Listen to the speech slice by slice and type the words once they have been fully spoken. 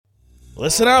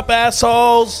Listen up,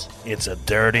 assholes. It's a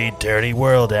dirty, dirty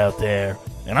world out there.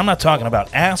 And I'm not talking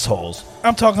about assholes.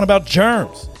 I'm talking about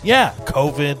germs. Yeah,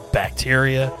 COVID,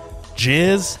 bacteria,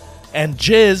 jizz. And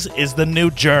jizz is the new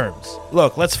germs.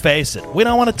 Look, let's face it. We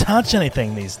don't want to touch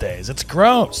anything these days. It's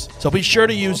gross. So be sure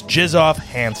to use Jizz Off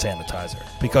hand sanitizer.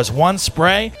 Because one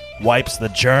spray wipes the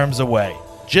germs away.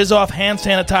 Jizz Off hand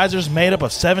sanitizer is made up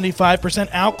of 75%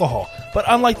 alcohol. But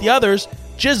unlike the others,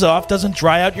 Jizz Off doesn't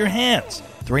dry out your hands.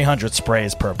 300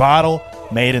 sprays per bottle,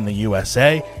 made in the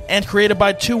USA, and created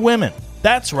by 2 women.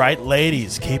 That's right,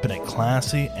 ladies, keeping it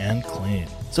classy and clean.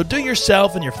 So do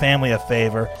yourself and your family a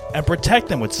favor and protect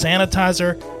them with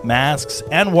sanitizer, masks,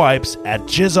 and wipes at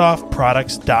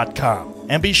jizzoffproducts.com.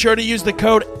 And be sure to use the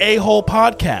code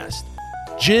AHOLEPODCAST.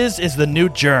 Jizz is the new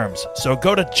germs, so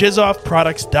go to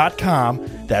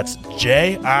jizzoffproducts.com. That's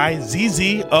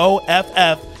JIZZOFF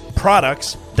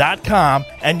products.com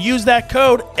and use that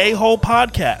code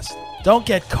AHOLEPODCAST. Don't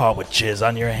get caught with jizz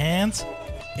on your hands.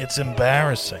 It's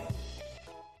embarrassing.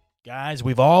 Guys,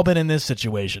 we've all been in this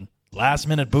situation. Last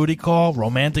minute booty call,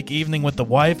 romantic evening with the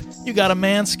wife, you gotta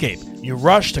manscape. You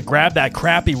rush to grab that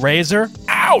crappy razor.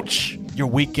 Ouch! Your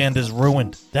weekend is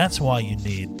ruined. That's why you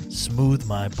need Smooth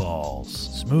My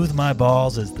Balls. Smooth My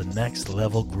Balls is the next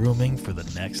level grooming for the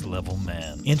next level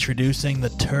man. Introducing the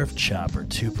Turf Chopper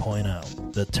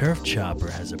 2.0. The Turf Chopper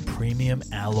has a premium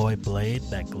alloy blade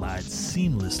that glides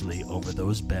seamlessly over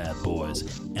those bad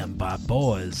boys. And by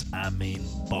boys, I mean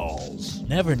balls.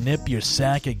 Never nip your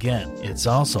sack again. It's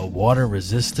also water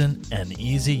resistant and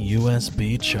easy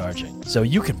USB charging. So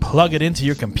you can plug it into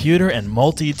your computer and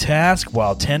multitask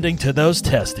while tending to those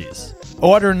testes.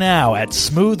 Order now at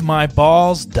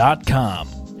smoothmyballs.com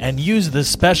and use the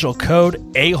special code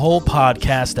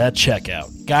AHOLEPODCAST at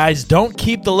checkout. Guys, don't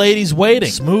keep the ladies waiting.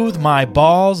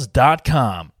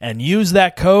 Smoothmyballs.com and use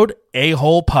that code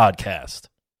AHOLEPODCAST.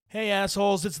 Hey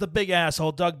assholes, it's the big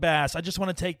asshole, Doug Bass. I just want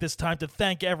to take this time to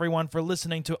thank everyone for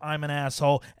listening to I'm an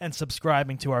Asshole and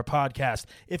subscribing to our podcast.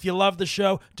 If you love the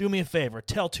show, do me a favor,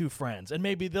 tell 2 friends, and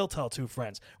maybe they'll tell 2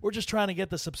 friends. We're just trying to get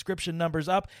the subscription numbers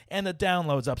up and the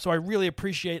downloads up, so I really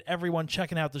appreciate everyone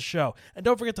checking out the show. And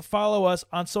don't forget to follow us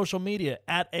on social media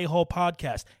at A-Hole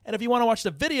Podcast. And if you want to watch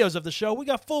the videos of the show, we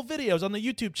got full videos on the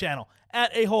YouTube channel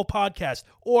at A-Hole Podcast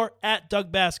or at Doug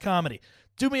Bass Comedy.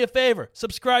 Do me a favor,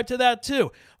 subscribe to that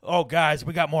too. Oh, guys,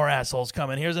 we got more assholes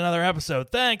coming. Here's another episode.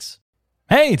 Thanks.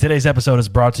 Hey, today's episode is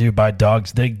brought to you by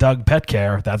Dogs Dig Doug Pet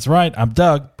Care. That's right, I'm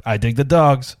Doug. I dig the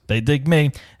dogs. They dig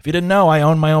me. If you didn't know, I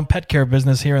own my own pet care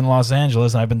business here in Los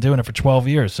Angeles, and I've been doing it for 12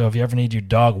 years. So if you ever need your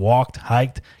dog walked,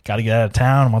 hiked, got to get out of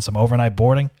town, want some overnight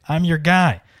boarding, I'm your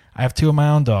guy. I have 2 of my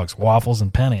own dogs, Waffles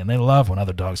and Penny, and they love when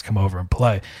other dogs come over and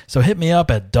play. So hit me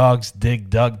up at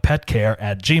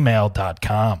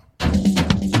dogsdigdugpetcare@gmail.com.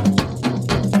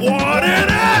 What an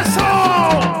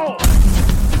asshole!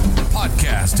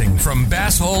 Podcasting from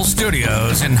Basshole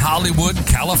Studios in Hollywood,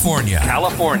 California.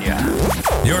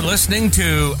 You're listening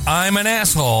to I'm an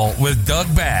Asshole with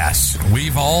Doug Bass.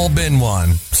 We've all been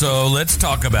one, so let's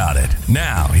talk about it.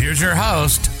 Now, here's your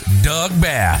host, Doug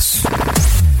Bass.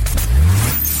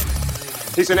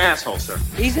 He's an asshole, sir.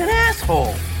 He's an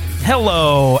asshole.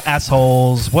 Hello,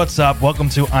 assholes. What's up? Welcome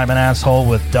to I'm an Asshole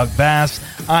with Doug Bass.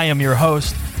 I am your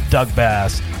host, Doug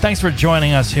Bass. Thanks for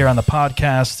joining us here on the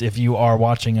podcast. If you are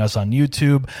watching us on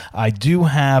YouTube, I do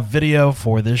have video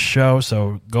for this show,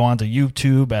 so go onto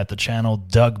YouTube at the channel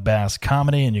Doug Bass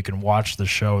Comedy, and you can watch the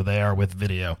show there with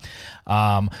video.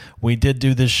 We did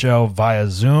do this show via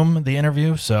Zoom, the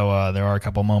interview, so there are a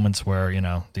couple moments where,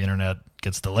 the internet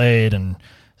gets delayed and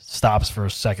stops for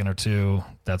a second or two.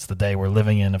 That's the day we're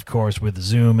living in, of course, with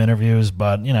Zoom interviews,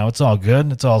 but, it's all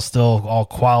good. It's all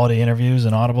quality interviews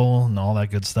and Audible and all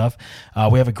that good stuff.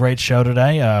 We have a great show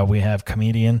today. We have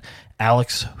comedian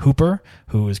Alex Hooper,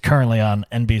 who is currently on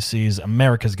NBC's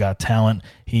America's Got Talent.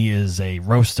 He is a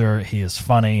roaster. He is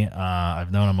funny.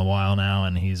 I've known him a while now,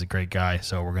 and he's a great guy.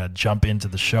 So we're going to jump into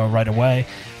the show right away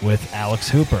with Alex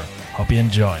Hooper. Hope you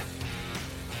enjoy.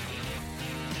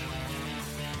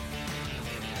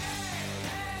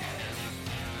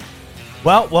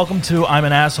 Well, welcome to I'm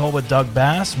an Asshole with Doug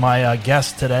Bass. My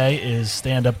guest today is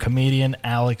stand-up comedian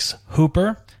Alex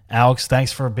Hooper. Alex,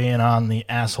 thanks for being on the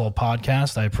Asshole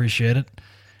podcast. I appreciate it.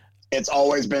 It's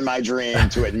always been my dream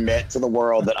to admit to the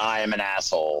world that I am an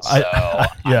asshole. So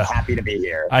I'm happy to be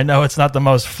here. I know it's not the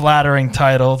most flattering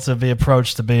title to be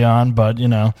approached to be on, but,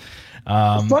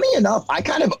 funny enough, I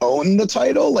kind of own the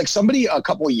title. Like, somebody a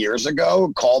couple years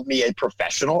ago called me a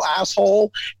professional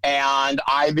asshole, and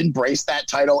I've embraced that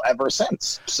title ever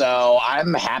since. So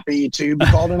I'm happy to be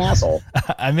called an asshole.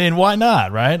 I mean, why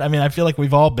not, right? I mean, I feel like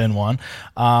we've all been one.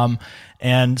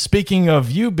 And speaking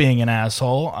of you being an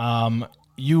asshole,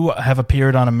 you have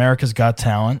appeared on America's Got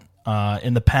Talent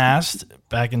in the past,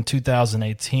 back in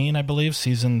 2018, I believe,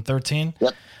 season 13.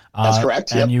 Yep, that's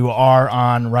correct. And you are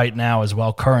on right now as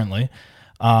well, currently.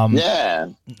 Yeah.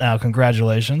 Now,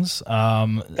 congratulations.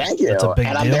 Thank you. That's a big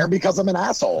I'm deal. there because I'm an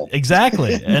asshole.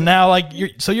 Exactly. And now, like,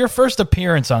 your first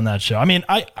appearance on that show. I mean,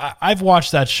 I've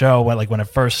watched that show when it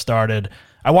first started.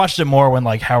 I watched it more when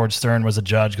like Howard Stern was a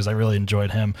judge because I really enjoyed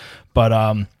him. But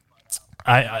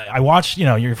I watched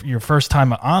your first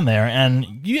time on there, and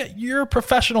you're a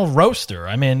professional roaster.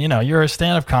 I mean, you're a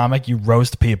stand-up comic. You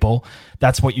roast people.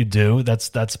 That's what you do.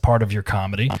 That's part of your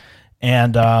comedy.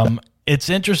 And it's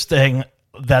interesting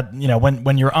that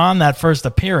when you're on that first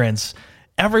appearance,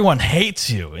 everyone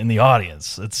hates you in the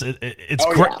audience.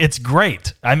 It's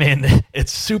great. I mean,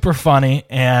 it's super funny,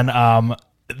 and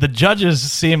the judges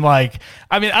seem like,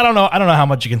 I mean, I don't know how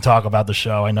much you can talk about the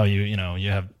show. I know you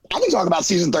have. I can talk about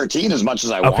season 13 as much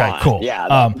as I want. Okay, cool.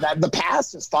 Yeah, the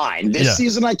past is fine. This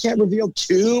season I can't reveal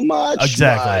too much.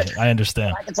 Exactly, I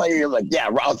understand. I can tell you, like, yeah,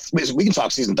 we can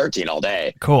talk season 13 all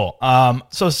day. Cool.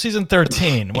 So season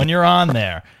 13, when you're on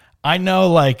there, I know,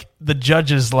 like, the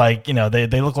judges, like,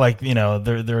 they look like,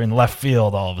 they're in left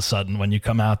field all of a sudden when you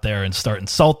come out there and start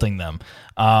insulting them.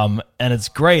 And it's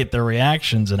great, their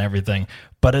reactions and everything.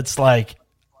 But it's like,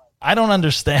 I don't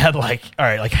understand, like, all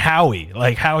right, like Howie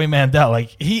Mandel, like,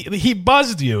 he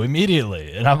buzzed you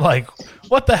immediately. And I'm like,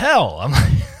 what the hell? I'm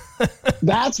like,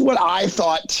 that's what I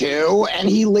thought too. And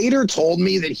he later told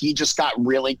me that he just got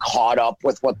really caught up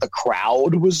with what the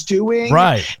crowd was doing.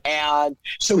 Right. And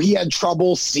so he had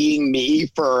trouble seeing me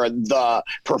for the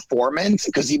performance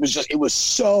because it was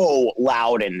so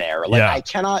loud in there. Like, I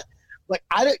cannot. Like,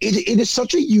 it is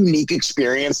such a unique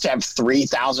experience to have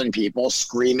 3,000 people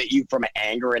scream at you from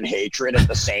anger and hatred at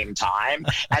the same time,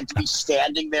 and to be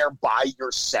standing there by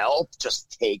yourself,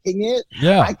 just taking it.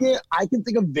 Yeah, I can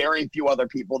think of very few other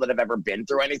people that have ever been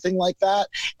through anything like that.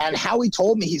 And how he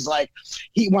told me,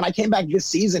 when I came back this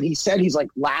season, he's like,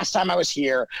 last time I was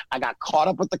here, I got caught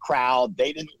up with the crowd.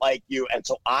 They didn't like you, and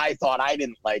so I thought I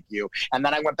didn't like you. And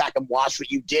then I went back and watched what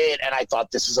you did, and I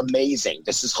thought, this is amazing.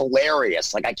 This is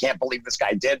hilarious. Like, I can't believe this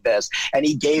guy did this. And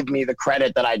he gave me the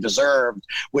credit that I deserved,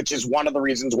 which is one of the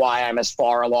reasons why I'm as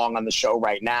far along on the show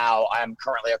right now. I'm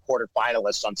currently a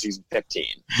quarterfinalist on season 15.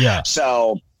 Yeah.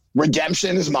 So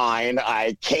redemption is mine.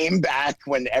 I came back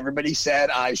when everybody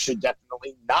said I should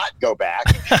definitely not go back.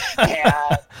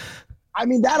 And I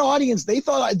mean, that audience, they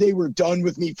thought they were done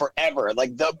with me forever.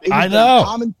 Like, I know.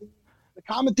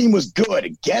 The common theme was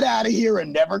good. Get out of here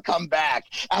and never come back.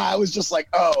 And I was just like,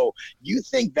 oh, you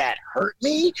think that hurt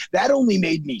me? That only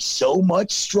made me so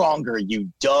much stronger,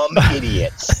 you dumb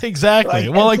idiots. Exactly.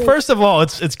 First of all,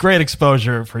 it's great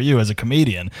exposure for you as a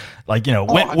comedian. Like,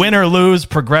 win or lose,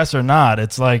 progress or not.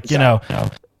 It's like,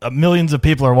 millions of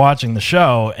people are watching the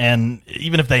show, and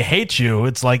even if they hate you,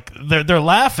 it's like they're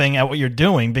laughing at what you're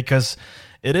doing because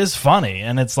it is funny.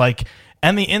 And it's like,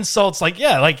 and the insults, like,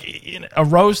 yeah, like, a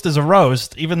roast is a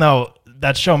roast, even though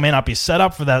that show may not be set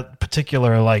up for that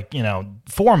particular, like,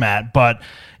 format, but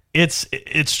it's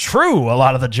true, a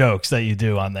lot of the jokes that you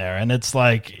do on there. And it's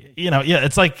like,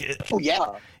 it's like, oh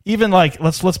yeah, even like,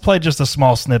 let's play just a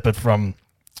small snippet from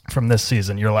this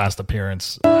season, your last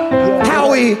appearance.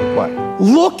 Howie, what?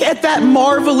 Look at that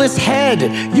marvelous head.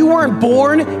 You weren't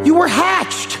born, you were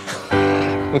hatched.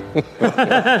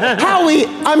 Howie,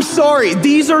 I'm sorry.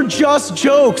 These are just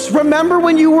jokes. Remember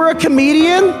when you were a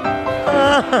comedian?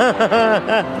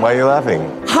 Why are you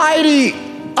laughing? Heidi,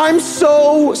 I'm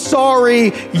so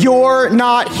sorry you're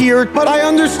not here, but I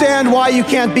understand why you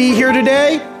can't be here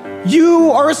today.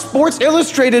 You are a Sports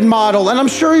Illustrated model, and I'm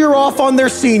sure you're off on their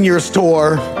seniors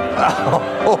tour.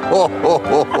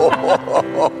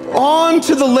 On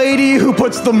to the lady who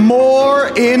puts the more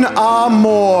in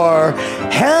amor.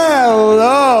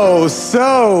 Hello,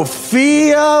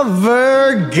 Sofia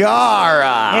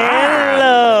Vergara.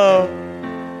 Hello.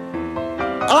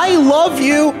 I love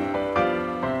you.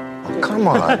 Come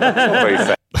on.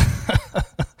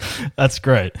 That's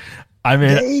great. I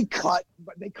mean,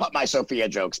 they cut my Sophia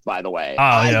jokes, by the way.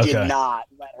 I did not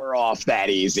let her off that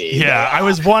easy. Yeah, I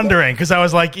was wondering because I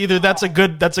was like, either that's a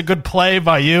good play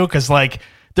by you, because like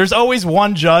there's always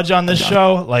one judge on this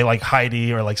show, like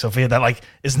Heidi or like Sophia, that like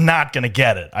is not gonna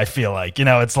get it. I feel like,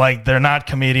 it's like they're not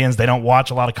comedians, they don't watch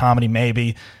a lot of comedy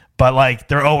maybe, but like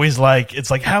they're always like,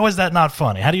 it's like, how is that not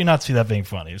funny? How do you not see that being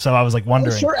funny? So I was like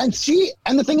wondering. Oh, sure.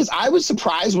 And the thing is, I was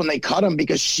surprised when they cut him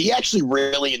because she actually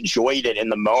really enjoyed it in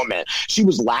the moment. She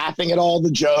was laughing at all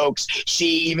the jokes. She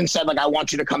even said, like, I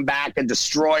want you to come back and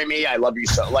destroy me. I love you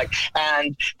so. Like,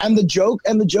 and the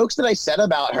jokes that I said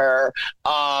about her,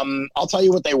 I'll tell you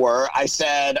what they were. I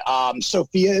said,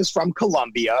 Sophia is from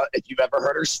Columbia. If you've ever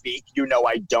heard her speak, you know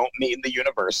I don't mean the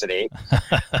university.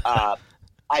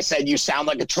 I said, you sound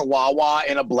like a chihuahua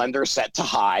in a blender set to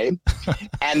high.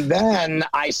 And then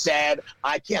I said,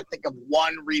 I can't think of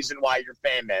one reason why you're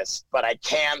famous, but I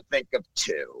can think of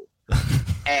two.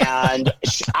 And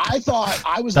I thought,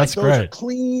 I was That's like, those great. are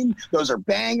clean, those are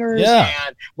bangers. Yeah.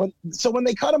 And when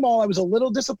they cut them all, I was a little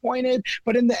disappointed.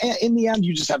 But in the end,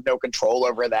 you just have no control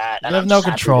over that. You have no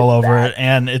control over it,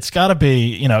 and it's got to be,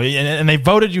 you know. And they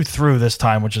voted you through this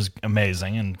time, which is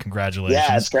amazing, and congratulations.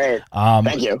 Yeah, it's great.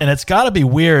 Thank you. And it's got to be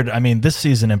weird. I mean, this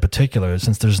season in particular,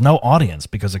 since there's no audience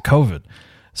because of COVID.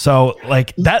 So,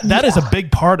 like that is a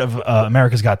big part of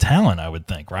America's Got Talent, I would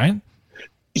think, right?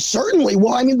 Certainly.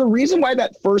 Well, I mean, the reason why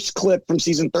that first clip from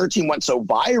season 13 went so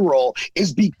viral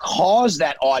is because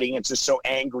that audience is so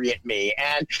angry at me.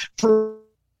 And for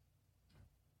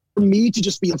me to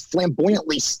just be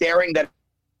flamboyantly staring them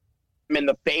in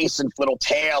the face and little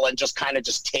tail and just kind of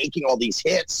just taking all these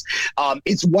hits,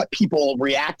 it's what people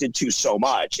reacted to so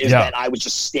much is that I was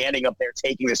just standing up there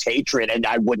taking this hatred and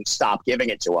I wouldn't stop giving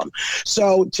it to them.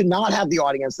 So to not have the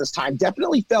audience this time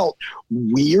definitely felt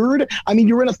weird. I mean,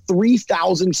 you're in a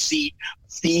 3,000 seat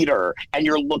theater and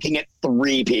you're looking at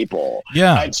 3 people.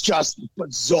 Yeah, it's just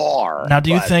bizarre. Now,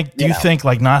 do you think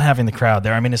like not having the crowd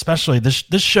there? I mean, especially this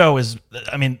show is.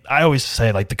 I mean, I always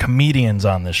say like the comedians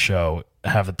on this show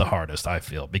have it the hardest, I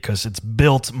feel, because it's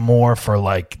built more for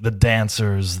like the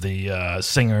dancers, the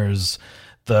singers,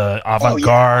 the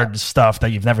avant-garde stuff that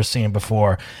you've never seen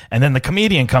before. And then the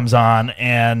comedian comes on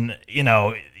and, you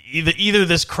know, either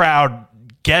this crowd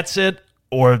gets it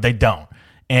or they don't.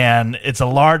 And it's a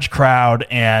large crowd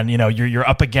and, you know, you're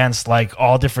up against like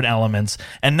all different elements.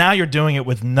 And now you're doing it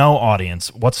with no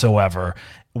audience whatsoever,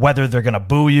 whether they're going to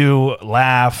boo you,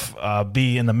 laugh,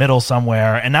 be in the middle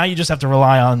somewhere. And now you just have to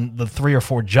rely on the 3 or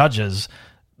 4 judges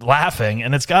laughing.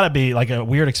 And it's got to be like a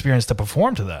weird experience to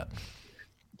perform to that.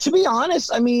 To be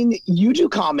honest, I mean, you do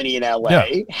comedy in LA.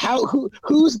 Yeah.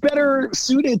 Who's better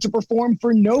suited to perform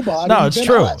for nobody? No, it's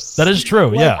true. Us? That is true.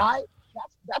 Like, yeah.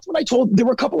 That's what I told. There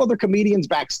were a couple other comedians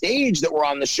backstage that were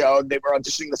on the show. They were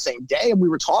auditioning the same day, and we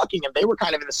were talking, and they were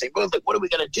kind of in the same boat. Like, what are we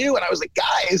going to do? And I was like,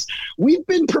 guys, we've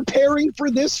been preparing for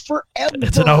this forever.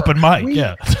 It's an open mic. We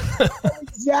know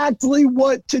exactly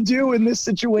what to do in this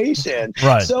situation.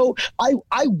 Right. So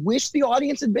I wish the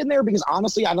audience had been there because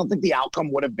honestly, I don't think the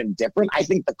outcome would have been different. I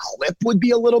think the clip would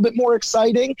be a little bit more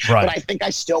exciting, right. But I think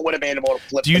I still would have been able to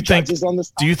flip the judges on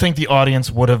this. Do you think the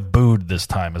audience would have booed this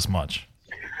time as much?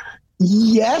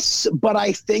 Yes, but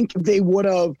I think they would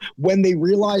have, when they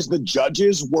realized the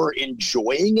judges were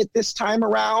enjoying it this time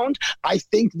around, I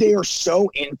think they are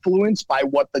so influenced by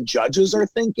what the judges are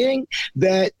thinking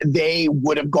that they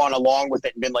would have gone along with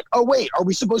it and been like, oh, wait, are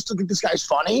we supposed to think this guy's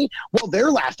funny? Well,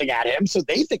 they're laughing at him, so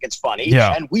they think it's funny,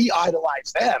 and we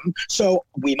idolize them, so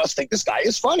we must think this guy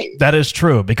is funny. That is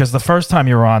true, because the first time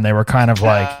you were on, they were kind of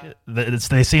like,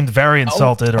 they seemed very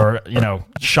insulted or, you know,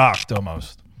 shocked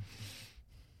almost.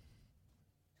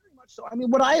 So, I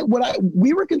mean,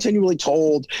 we were continually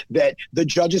told that the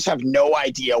judges have no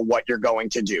idea what you're going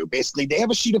to do. Basically, they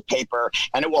have a sheet of paper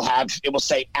and it will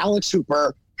say Alex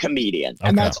Hooper, comedian.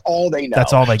 And that's all they know.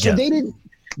 That's all they get.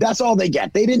 That's all they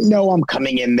get. They didn't know I'm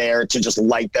coming in there to just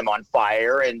light them on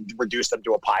fire and reduce them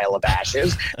to a pile of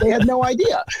ashes. They had no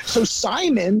idea. So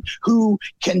Simon, who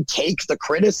can take the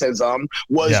criticism,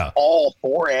 was all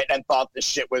for it and thought this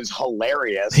shit was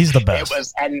hilarious. He's the best.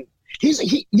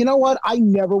 He, you know what? I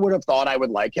never would have thought I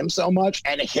would like him so much.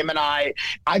 And him and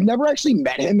I've never actually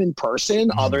met him in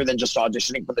person other than just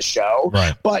auditioning for the show.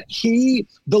 Right. But the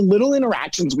little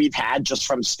interactions we've had just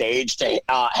from stage to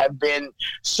have been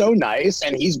so nice.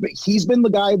 And he's been the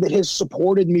guy that has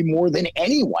supported me more than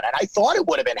anyone. And I thought it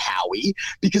would have been Howie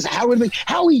because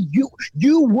Howie,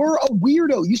 you were a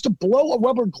weirdo. You used to blow a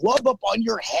rubber glove up on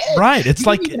your head. Right. It's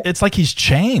like he's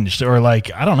changed or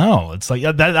like, I don't know. It's like,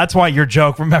 that's why your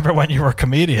joke, remember when you were a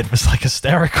comedian, was like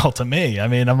hysterical to me. I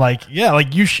mean, I'm like, yeah,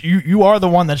 like you are the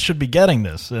one that should be getting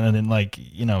this. And like,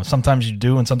 you know, sometimes you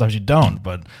do and sometimes you don't,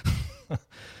 but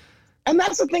And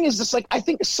that's the thing is just like, I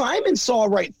think Simon saw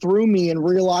right through me and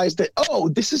realized that, oh,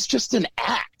 this is just an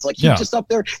act. Like he's up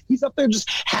there just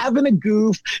having a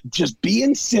goof, just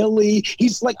being silly.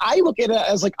 He's like, I look at it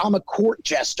as like, I'm a court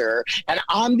jester and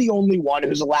I'm the only one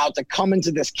who's allowed to come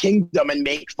into this kingdom and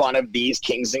make fun of these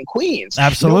kings and queens.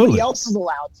 Absolutely. Nobody else is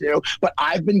allowed to, but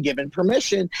I've been given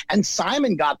permission. And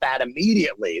Simon got that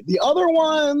immediately. The other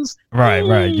ones.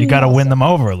 Right. You got to win them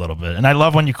over a little bit. And I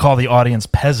love when you call the audience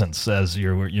peasants as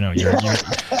you're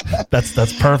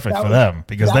that's perfect for them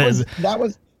because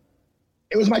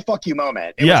it was my fuck you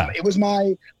moment. It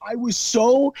was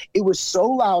so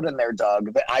loud in there,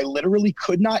 Doug, that I literally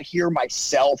could not hear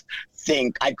myself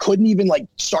think. I couldn't even like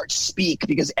start speak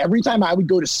because every time I would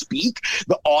go to speak,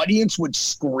 the audience would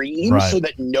scream so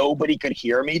that nobody could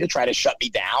hear me to try to shut me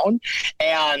down.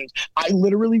 And I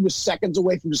literally was seconds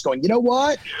away from just going, you know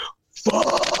what?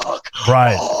 Fuck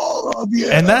all of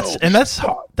you. And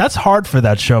that's hard for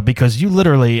that show because you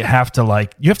literally have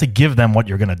to give them what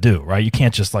you're gonna do, right? You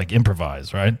can't just like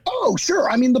improvise, right? Oh, sure.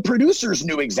 I mean, the producers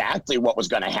knew exactly what was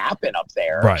going to happen up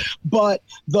there, right? But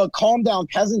the calm down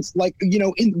peasants, like, you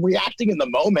know, in reacting in the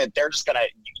moment, they're just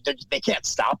they can't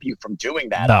stop you from doing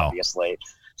that, obviously.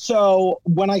 So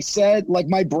when I said, like,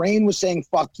 my brain was saying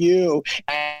 "fuck you,"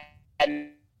 and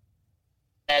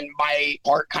my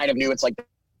heart kind of knew it's like,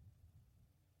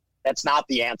 that's not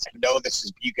the answer. No,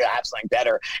 you could have something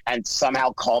better. And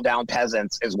somehow calm down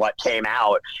peasants is what came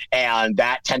out. And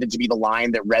that tended to be the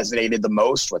line that resonated the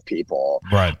most with people.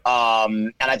 Right.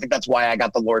 And I think that's why I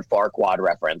got the Lord Farquaad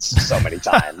reference so many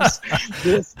times.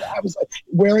 I was like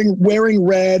wearing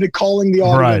red, calling the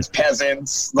audience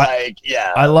peasants.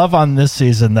 I love on this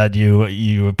season that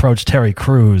you approach Terry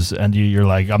Crews and you're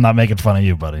like, I'm not making fun of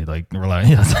you, buddy. Like, we're like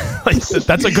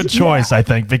that's a good choice, I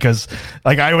think, because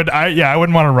like I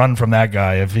wouldn't want to run from that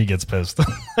guy if he gets pissed.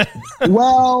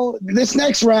 Well, this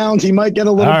next round he might get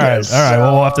a little pissed. All right.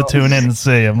 Well, we'll have to tune in and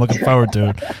see. I'm looking forward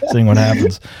to seeing what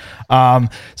happens.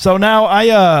 So now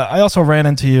I also ran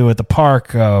into you at the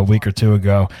park a week or two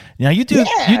ago. Now you do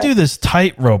this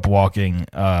tightrope walking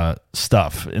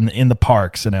stuff in the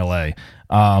parks in LA.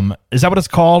 Is that what it's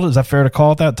called? Is that fair to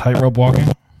call it that, tightrope walking?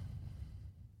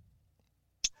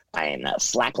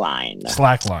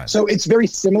 Slackline. So it's very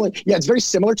similar. Yeah, it's very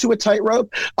similar to a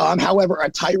tightrope. However, a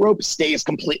tightrope stays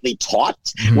completely taut,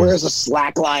 whereas a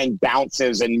slackline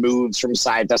bounces and moves from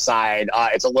side to side.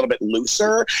 It's a little bit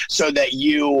looser, so that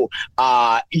you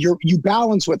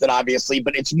balance with it, obviously,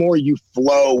 but it's more you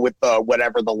flow with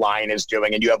whatever the line is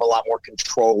doing, and you have a lot more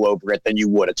control over it than you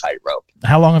would a tightrope.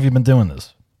 How long have you been doing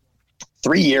this?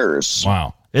 3 years.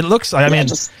 Wow. It looks.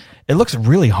 It looks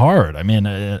really hard. I mean,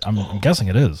 I'm guessing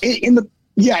it is. In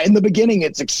the beginning,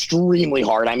 it's extremely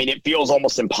hard. I mean, it feels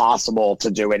almost impossible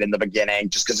to do it in the beginning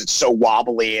just because it's so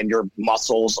wobbly and your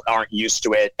muscles aren't used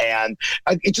to it. And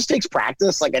it just takes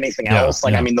practice like anything else.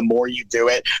 I mean, the more you do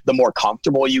it, the more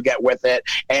comfortable you get with it.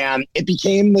 And it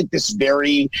became like this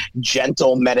very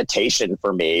gentle meditation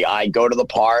for me. I go to the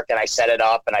park and I set it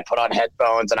up and I put on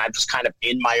headphones and I'm just kind of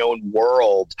in my own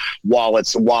world while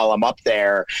I'm up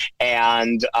there.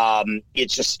 And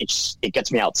it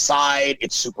gets me outside.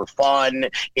 It's super fun.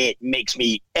 It makes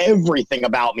everything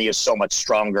about me is so much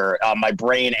stronger, my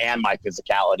brain and my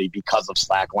physicality, because of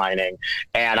slacklining.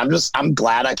 And I'm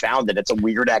glad I found it. It's a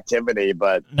weird activity,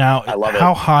 but now I love it.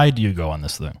 How high do you go on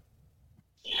this thing?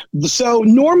 So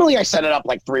normally I set it up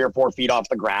like 3 or 4 feet off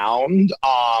the ground.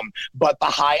 But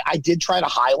I did try to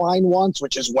high line once,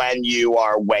 which is when you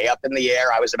are way up in the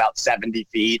air. I was about 70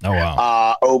 feet. Oh,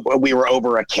 wow. We were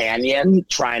over a canyon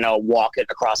trying to walk it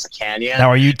across a canyon. Now,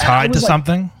 are you tied to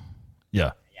something?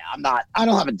 Yeah. I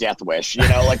don't have a death wish,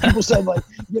 like people said, like,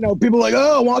 people are like,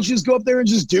 oh, why don't you just go up there and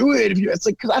just do it? It's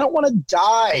like, because I don't want to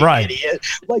die, right? Idiot.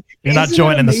 Like, you're not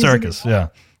joining the circus. Yeah.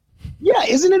 Yeah.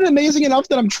 Isn't it amazing enough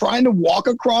that I'm trying to walk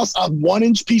across a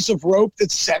 1-inch piece of rope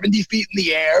that's 70 feet in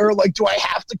the air? Like, do I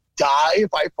have to die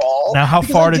if I fall? Now, how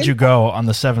far did you go on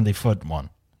the 70-foot one?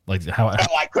 Like how?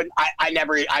 Oh, I couldn't. I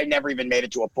never even made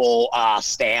it to a full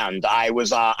stand. I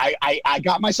was. I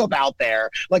got myself out there,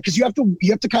 like, because you have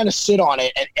to kind of sit on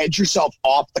it and edge yourself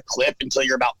off the cliff until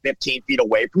you're about 15 feet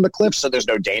away from the cliff, so there's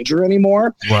no danger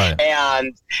anymore. Right.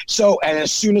 And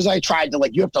as soon as I tried to,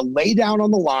 like, you have to lay down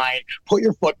on the line, put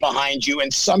your foot behind you,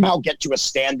 and somehow get to a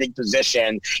standing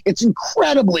position. It's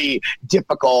incredibly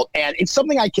difficult, and it's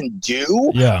something I can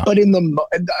do. Yeah. But it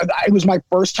was my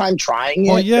first time trying it.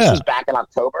 Well, yeah. This was back in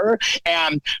October.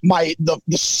 And the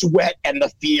sweat and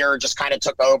the fear just kind of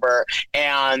took over.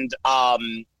 And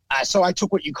so I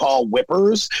took what you call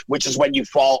whippers, which is when you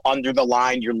fall under the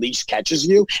line, your leash catches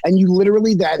you, and you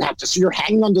literally then have to. So you're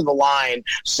hanging under the line,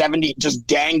 70, just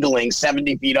dangling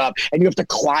 70 feet up, and you have to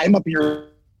climb up your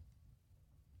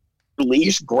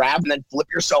leash, grab, and then flip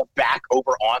yourself back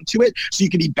over onto it so you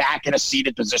can be back in a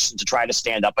seated position to try to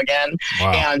stand up again.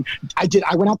 Wow. And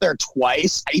I went out there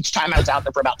twice. Each time I was out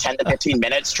there for about 10 to 15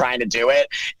 minutes trying to do it.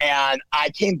 And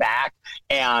I came back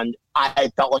and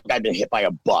I felt like I'd been hit by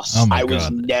a bus. Oh my I God.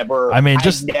 was never, I mean,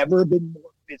 I've never been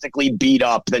more physically beat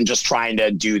up than just trying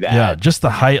to do that. Yeah, just the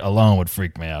height alone would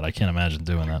freak me out. I can't imagine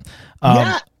doing that.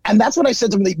 Yeah. And that's what I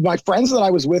said to them. My friends that I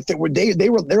was with, they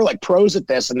were like pros at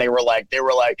this, and they were like,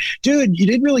 dude, you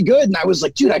did really good. And I was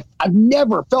like, dude, I've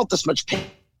never felt this much pain.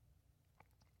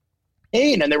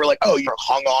 And they were like, oh, you're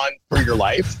hung on for your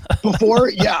life before?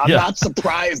 Yeah, I'm not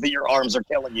surprised that your arms are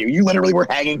killing you. You literally were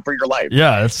hanging for your life.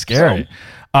 Yeah, that's scary.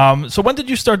 So when did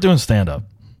you start doing stand-up?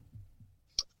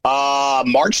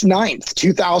 March 9th,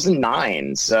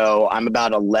 2009. So I'm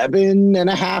about 11 and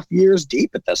a half years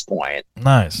deep at this point.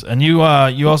 Nice. And you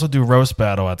also do roast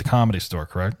battle at the Comedy Store,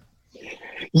 correct?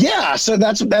 Yeah, so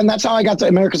that's how I got to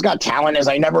America's Got Talent. Is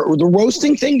the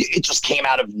roasting thing, it just came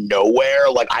out of nowhere.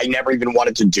 Like, I never even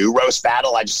wanted to do roast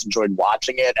battle. I just enjoyed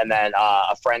watching it. And then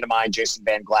a friend of mine, Jason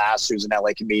Van Glass, who's an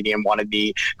LA comedian,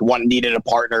 needed a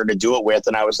partner to do it with,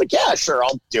 and I was like, yeah, sure,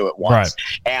 I'll do it once.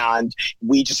 Right. And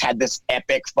we just had this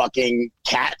epic fucking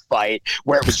cat fight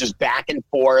where it was just back and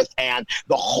forth, and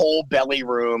the whole belly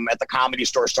room at the Comedy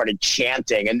Store started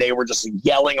chanting, and they were just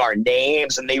yelling our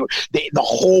names, and the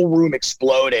whole room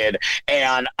exploded.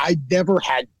 And I never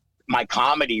had my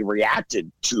comedy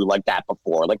reacted to like that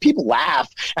before. Like, people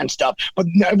laugh and stuff, but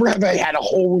never have I had a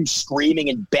whole room screaming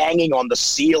and banging on the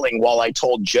ceiling while I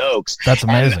told jokes. That's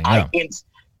amazing.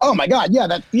 Oh my God. Yeah.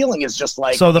 That feeling is just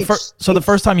like, the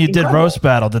first time you did roast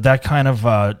battle, did that kind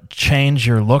of change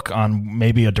your look on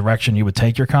maybe a direction you would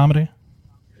take your comedy?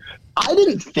 I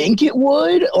didn't think it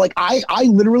would. Like, I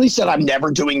literally said, I'm never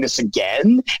doing this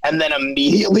again. And then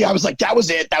immediately I was like, that was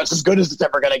it. That was as good as it's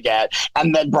ever going to get.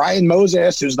 And then Brian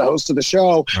Moses, who's the host of the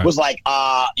show, was like,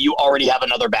 you already have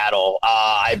another battle.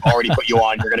 I've already put you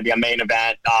on. You're going to be a main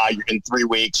event. You're in 3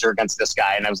 weeks. You're against this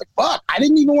guy. And I was like, fuck, I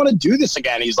didn't even want to do this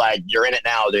again. He's like, you're in it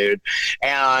now, dude.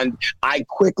 And I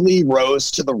quickly rose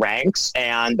to the ranks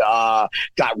and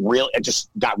got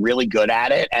really good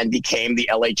at it and became the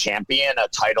LA champion, a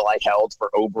title I held for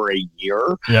over a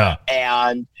year. Yeah.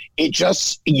 And it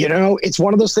just, it's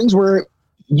one of those things where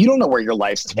you don't know where your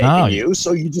life's taking you.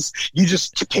 So you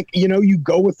just pick, you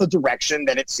go with the direction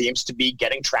that it seems to be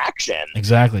getting traction.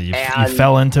 Exactly. You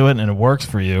fell into it and it works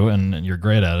for you and you're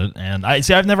great at it. And I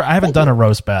haven't done a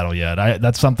roast battle yet.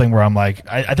 That's something where I'm like,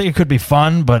 I think it could be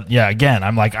fun, but yeah, again,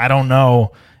 I'm like, I don't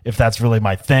know if that's really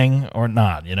my thing or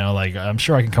not, like I'm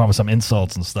sure I can come up with some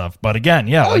insults and stuff, but again,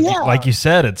 like you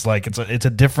said, it's like, it's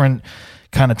a different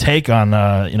kind of take on,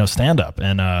 stand up.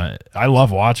 And, I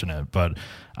love watching it, but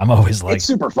I'm always like, it's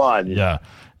super fun. Yeah.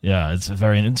 Yeah. It's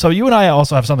very, so you and I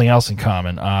also have something else in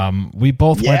common. We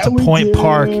both went to Point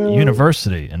Park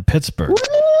University in Pittsburgh.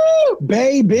 Woo,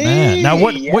 baby. Man. Now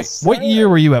what year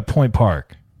were you at Point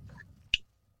Park?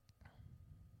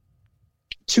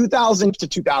 2000 to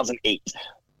 2008.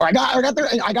 I got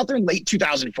there in late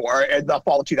 2004, the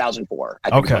fall of 2004. I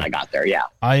think when I got there. Yeah.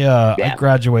 I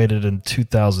graduated in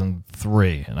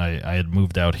 2003 and I had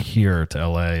moved out here to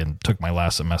LA and took my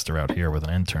last semester out here with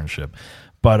an internship.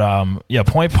 But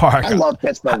Point Park. I love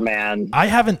Pittsburgh, man. I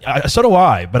haven't. So do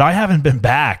I. But I haven't been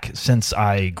back since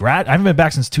I haven't been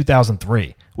back since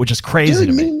 2003, which is crazy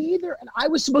to me. Me neither. And I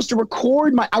was supposed to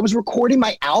record recording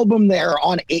my album there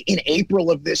in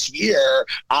April of this year.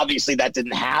 Obviously, that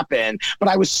didn't happen. But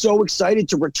I was so excited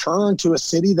to return to a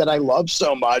city that I love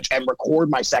so much and record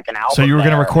my second album. So you were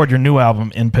going to record your new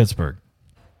album in Pittsburgh?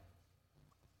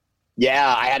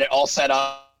 Yeah, I had it all set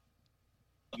up.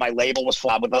 My label was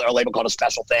flying with a label called A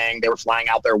Special Thing. They were flying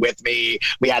out there with me.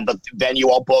 We had the venue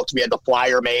all booked. We had the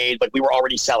flyer made. Like, we were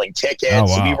already selling tickets. Oh,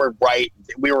 wow. So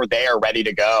we were there ready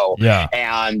to go. Yeah.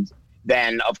 And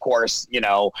then, of course, it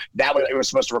was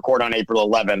supposed to record on April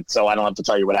 11th. So I don't have to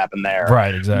tell you what happened there.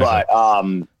 Right. Exactly.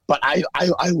 But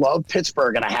I love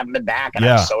Pittsburgh and I haven't been back and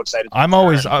I'm so excited. I'm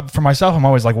always for myself. I'm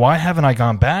always like, why haven't I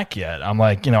gone back yet? I'm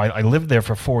like, I lived there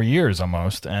for 4 years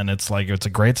almost, and it's like it's a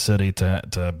great city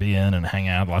to be in and hang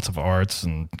out. Lots of arts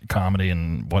and comedy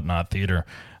and whatnot, theater.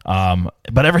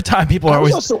 But every time people I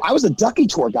was a Ducky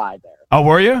tour guide there. Oh,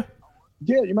 were you?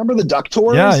 Yeah, you remember the Duck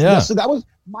tours? Yeah. So that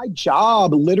My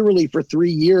job literally for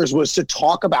 3 years was to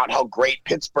talk about how great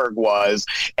Pittsburgh was.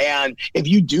 And if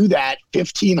you do that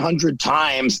 1,500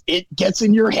 times, it gets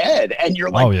in your head and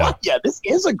you're like, fuck yeah, this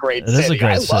is a great city. It is a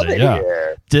great love city. it Yeah.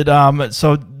 here.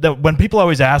 When people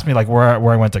always ask me like where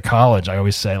I went to college, I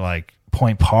always say like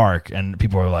Point Park, and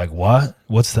people are like, "What?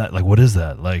 What's that? Like, what is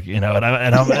that? Like, you know?" And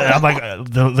I'm like,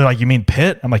 they're like, "You mean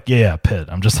Pitt?" I'm like, "Yeah, Pitt."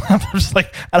 I'm just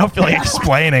like, I don't feel like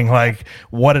explaining like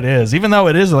what it is, even though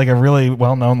it is like a really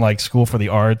well known like school for the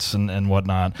arts and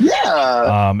whatnot.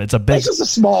 Yeah, it's a big. It's just a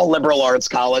small liberal arts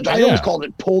college. I always called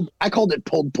it Pulled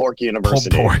Pork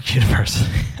University. Pulled Pork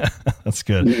University. That's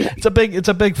good. It's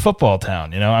a big football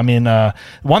town. You know, I mean,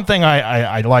 one thing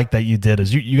I like that you did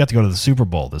is you got to go to the Super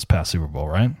Bowl this past Super Bowl,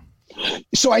 right?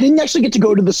 So I didn't actually get to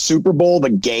go to the Super Bowl, the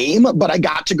game, but I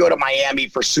got to go to Miami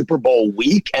for Super Bowl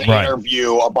week and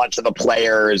interview a bunch of the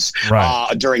players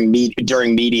during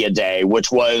media day,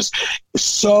 which was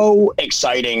so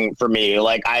exciting for me.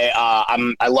 Like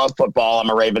I love football. I'm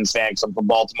a Ravens fan because I'm from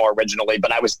Baltimore originally,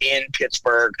 but I was in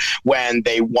Pittsburgh when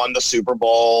they won the Super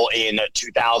Bowl in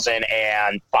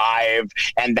 2005,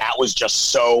 and that was just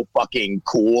so fucking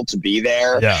cool to be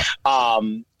there. Yeah.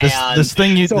 This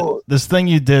thing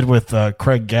you did with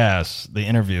Craig Gass, the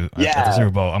interview at the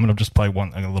Super Bowl. I'm gonna just play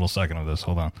a little second of this.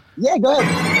 Hold on. Yeah, go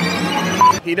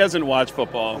ahead. He doesn't watch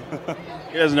football.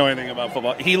 He doesn't know anything about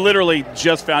football. He literally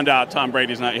just found out Tom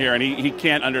Brady's not here, and he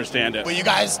can't understand it. Will you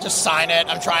guys just sign it?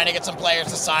 I'm trying to get some players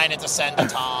to sign it to send to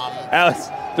Tom. Alex,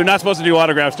 they're not supposed to do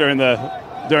autographs during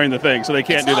the thing, so they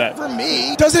can't do that. For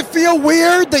me, does it feel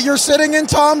weird that you're sitting in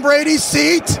Tom Brady's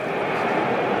seat?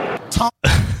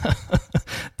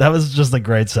 That was just a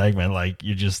great segment. Like,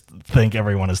 you just think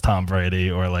everyone is Tom Brady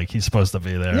or like he's supposed to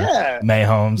be there. Yeah.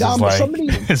 Mahomes is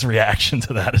like his reaction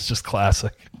to that is just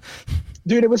classic.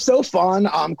 Dude, it was so fun.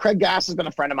 Craig Gass has been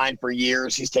a friend of mine for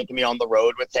years. He's taken me on the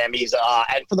road with him. He's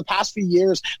and for the past few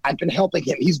years, I've been helping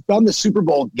him. He's done the Super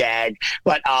Bowl gag,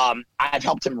 but I've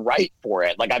helped him write for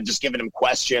it. Like, I've just given him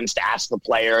questions to ask the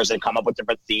players and come up with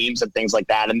different themes and things like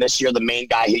that. And this year, the main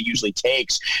guy he usually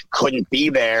takes couldn't be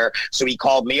there, so he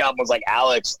called me up and was like,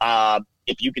 "Alex,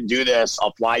 if you can do this,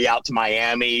 I'll fly you out to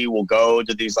Miami. We'll go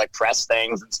to these like press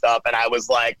things and stuff." And I was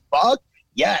like, "Fuck.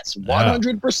 Yes,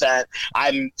 100%.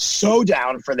 I'm so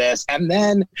down for this." And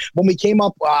then when we came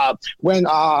up,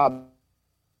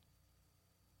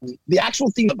 the actual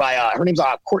theme by her name's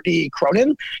Courtney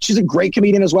Cronin. She's a great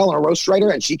comedian as well and a roast writer,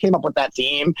 and she came up with that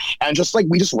theme, and just like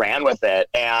we just ran with it,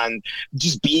 and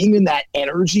just being in that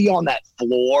energy on that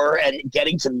floor and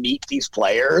getting to meet these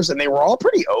players, and they were all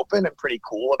pretty open and pretty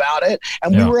cool about it,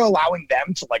 and we were allowing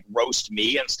them to like roast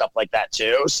me and stuff like that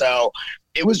too. So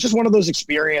it was just one of those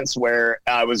experiences where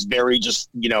I was very just,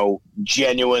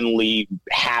 genuinely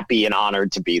happy and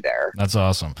honored to be there. That's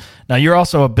awesome. Now, you're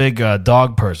also a big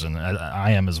dog person.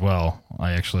 I am as well.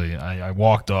 I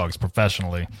walk dogs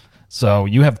professionally. So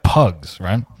you have pugs,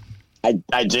 right?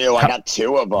 I do. I got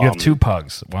two of them. You have two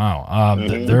pugs. Wow.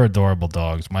 They're adorable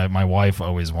dogs. My wife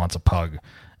always wants a pug,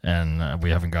 and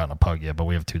we haven't gotten a pug yet, but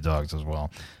we have two dogs as well.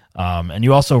 And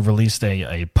you also released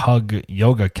a pug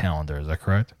yoga calendar. Is that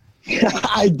correct?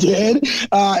 I did.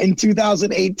 In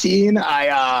 2018,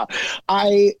 I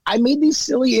made these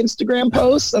silly Instagram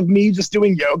posts of me just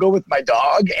doing yoga with my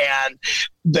dog, and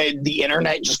the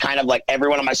internet just kind of like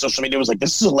everyone on my social media was like,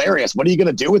 "This is hilarious. What are you going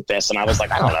to do with this?" And I was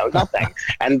like, "I don't know, nothing."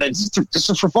 And this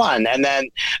is for fun. And then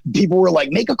people were like,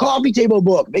 "Make a coffee table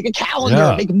book, make a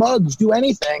calendar, make mugs, do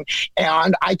anything."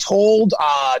 And I told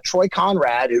Troy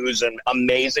Conrad, who's an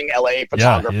amazing LA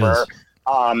photographer.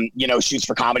 Shoots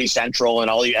for Comedy Central and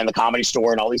the Comedy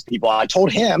Store and all these people. I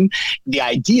told him the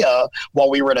idea while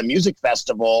we were at a music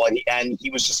festival, and he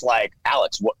was just like,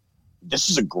 "Alex, this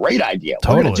is a great idea.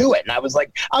 Totally. We're gonna do it." And I was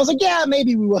like, "Yeah,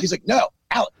 maybe we will." He's like, "No,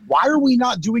 Alex, why are we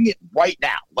not doing it right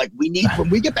now? Like, we need, when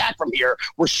we get back from here,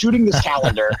 we're shooting this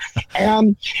calendar."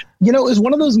 And, it was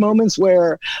one of those moments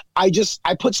where I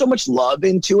put so much love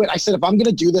into it. I said, if I'm going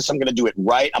to do this, I'm going to do it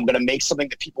right. I'm going to make something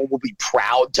that people will be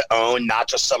proud to own, not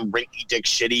just some rinky-dink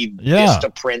shitty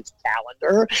Vistaprint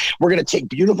calendar. We're going to take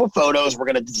beautiful photos. We're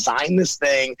going to design this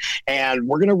thing, and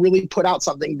we're going to really put out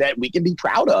something that we can be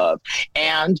proud of.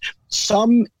 And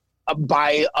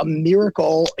by a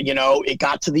miracle, it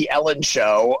got to the Ellen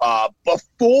show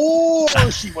before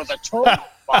she was a total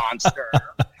monster,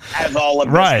 as all of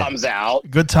this comes out.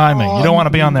 Good timing. You don't want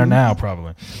to be on there now,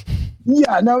 probably.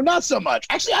 Yeah, no, not so much.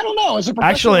 Actually, I don't know. As a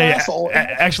professional asshole,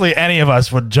 actually, any of us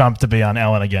would jump to be on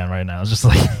Ellen again right now. It's just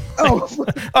like,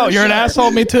 oh, you're an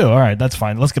asshole? Me too. All right, that's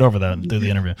fine. Let's get over that and do the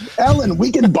interview. Ellen,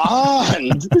 we can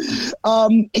bond.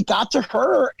 It got to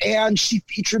her, and she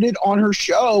featured it on her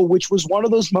show, which was one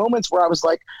of those moments where I was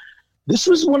like, this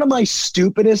was one of my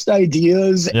stupidest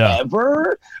ideas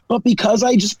ever, but because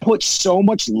I just put so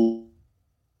much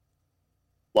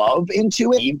love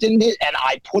into it, believed in it, and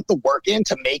I put the work in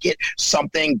to make it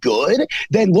something good,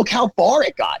 then look how far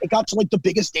it got. It got to like the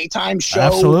biggest daytime show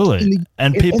Absolutely.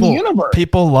 in the universe.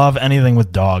 People love anything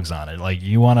with dogs on it. Like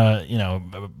you want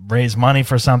to, raise money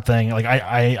for something. Like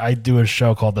I do a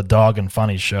show called The Dog and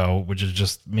Funny Show, which is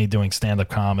just me doing stand-up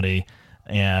comedy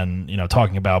and,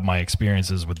 talking about my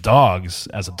experiences with dogs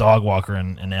as a dog walker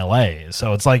in LA.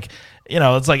 So it's like, and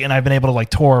I've been able to like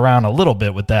tour around a little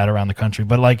bit with that around the country,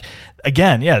 but like,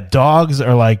 again, dogs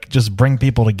are like just bring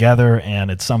people together,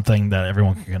 and it's something that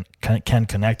everyone can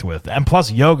connect with. And plus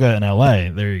yoga in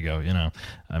LA, there you go.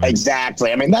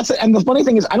 Exactly. I mean, and the funny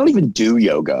thing is I don't even do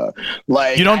yoga.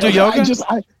 Like, you don't do yoga?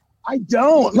 I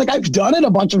don't. Like, I've done it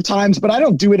a bunch of times, but I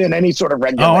don't do it in any sort of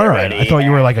regularity. Oh, all right. I thought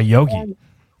you were like a yogi.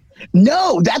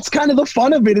 No, that's kind of the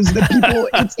fun of it, is that people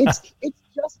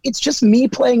it's just me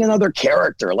playing another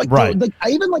character. Like, right. I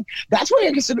even like, that's why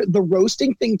I consider the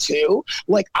roasting thing too.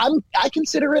 Like, I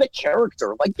consider it a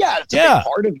character. Like, it's a big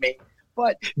part of me.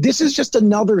 But this is just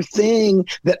another thing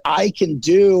that I can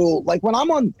do. Like, when I'm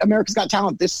on America's Got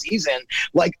Talent this season,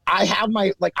 like, I have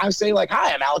I say like,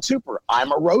 hi, I'm Alex Hooper.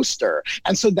 I'm a roaster.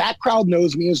 And so that crowd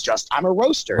knows me as just, I'm a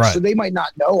roaster. Right. So they might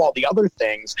not know all the other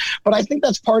things. But I think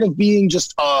that's part of being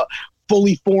just a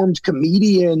fully formed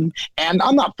comedian. And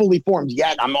I'm not fully formed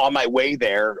yet. I'm on my way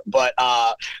there. But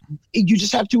you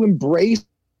just have to embrace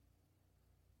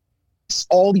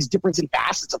all these different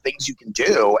facets of things you can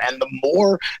do, and the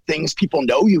more things people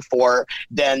know you for,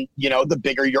 then the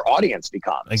bigger your audience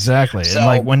becomes. Exactly. So, and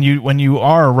like when you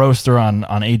are a roaster on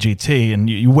AGT, and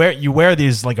you wear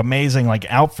these like amazing like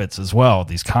outfits as well,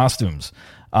 these costumes,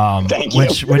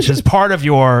 which is part of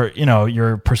your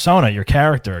your persona, your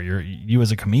character, you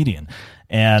as a comedian.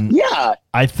 And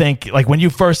I think like when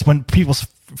people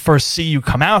first see you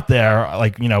come out there,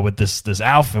 like, with this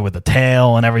outfit with the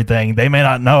tail and everything, they may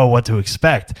not know what to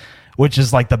expect, which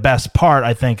is like the best part,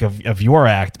 I think, of your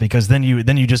act, because then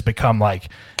you just become like,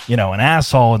 an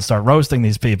asshole and start roasting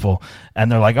these people, and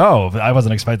they're like, oh, I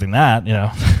wasn't expecting that,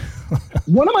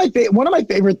 One of my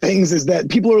favorite things is that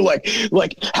people are like,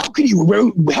 how can you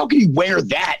wear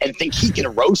that and think he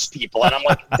can roast people? And I'm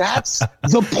like, that's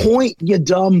the point, you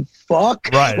dumb fuck.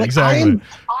 Right, like, exactly.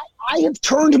 I have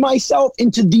turned myself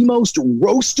into the most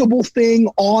roastable thing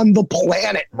on the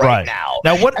planet right now.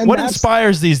 Now, what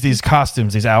inspires these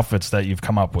costumes, these outfits that you've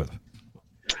come up with?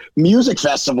 Music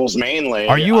festivals mainly.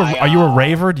 Are you a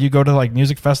raver? Do you go to like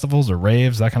music festivals or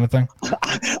raves, that kind of thing?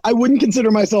 I wouldn't consider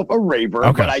myself a raver,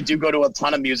 okay, but I do go to a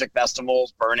ton of music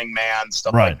festivals, Burning Man,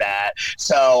 stuff right, like that.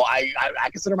 So I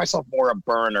consider myself more a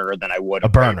burner than I would a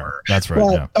burner. raver. That's right.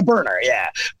 Well, yeah. A burner, yeah.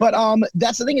 But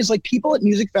that's the thing, is like people at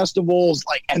music festivals,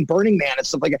 like, and Burning Man and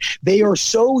stuff like that, they are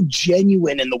so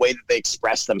genuine in the way that they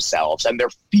express themselves, and they're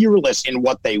fearless in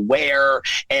what they wear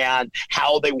and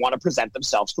how they want to present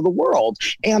themselves to the world.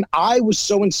 And I was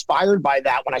so inspired by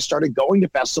that when I started going to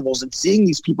festivals and seeing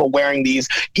these people wearing these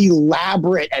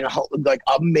elaborate and like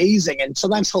amazing and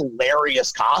sometimes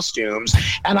hilarious costumes.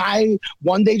 And I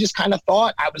one day just kind of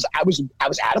thought, I was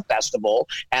at a festival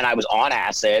and I was on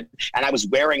acid and I was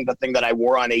wearing the thing that I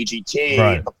wore on AGT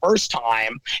right, the first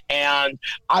time. And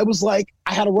I was like,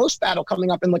 I had a roast battle coming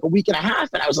up in like a week and a half.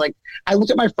 And I was like, I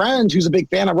looked at my friend who's a big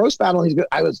fan of roast battle. And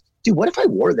I was, dude, what if I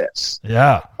wore this?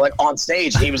 Yeah. Like on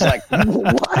stage. And he was like,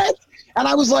 what? And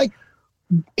I was like,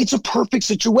 it's a perfect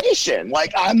situation.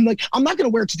 Like, I'm not going to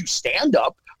wear it to do stand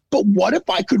up, but what if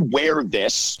I could wear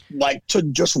this like to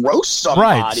just roast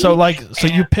somebody? Right. So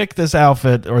you pick this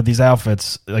outfit or these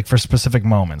outfits like for specific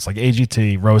moments, like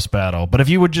AGT, roast battle. But if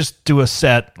you would just do a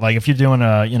set, like if you're doing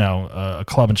a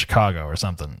club in Chicago or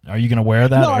something, are you going to wear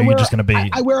that? No, or are you just going to be?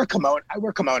 I wear a kimono. I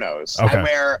wear kimonos.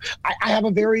 Okay. I have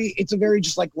it's a very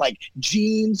just like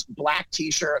jeans, black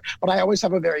t-shirt, but I always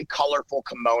have a very colorful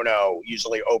kimono,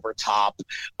 usually over top.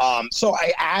 So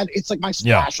I add, it's like my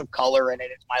splash of color in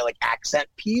it. It's my like accent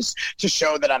piece to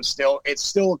show that it's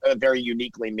still very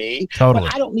uniquely me. Totally.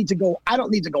 But I don't need to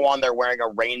go on there wearing a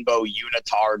rainbow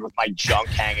unitard with my junk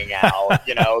hanging out.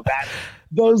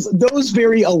 Those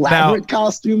very elaborate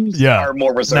costumes are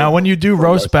more reserved. Now, when you do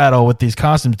roast battle with these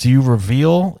costumes, do you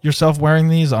reveal yourself wearing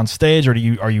these on stage, or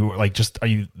you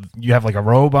have like a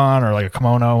robe on or like a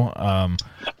kimono?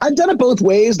 I've done it both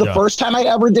ways. The first time I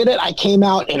ever did it, I came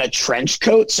out in a trench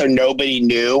coat, so nobody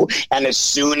knew. And as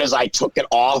soon as I took it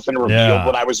off and revealed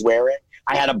what I was wearing,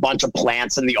 I had a bunch of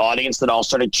plants in the audience that all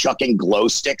started chucking glow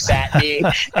sticks at me.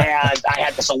 And I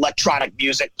had this electronic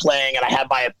music playing, and I had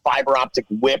my fiber optic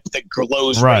whip that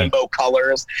glows rainbow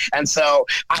colors. And so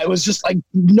I was just like,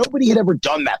 nobody had ever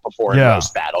done that before in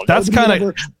roast battle.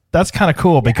 That's kind of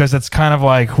cool because it's kind of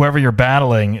like whoever you're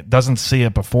battling doesn't see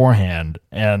it beforehand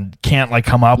and can't like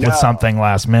come up with something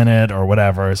last minute or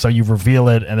whatever. So you reveal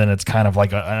it, and then it's kind of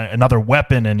like another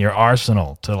weapon in your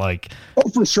arsenal to like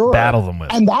for sure battle them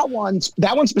with. And that one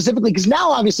specifically, because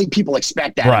now obviously people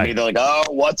expect that of me. They're like, oh,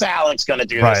 what's Alex going to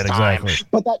do this time? Exactly.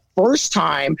 But that first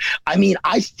time, I mean,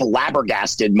 I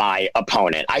flabbergasted my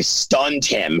opponent. I stunned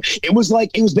him. It was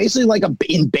basically like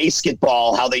in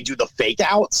basketball, how they do the fake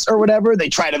outs or whatever. They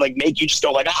try to like make you just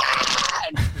go like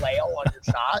and flail on your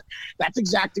shot. That's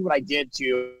exactly what I did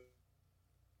to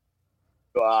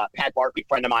Pat Barkley,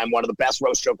 friend of mine, one of the best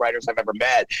roast joke writers I've ever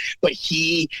met, but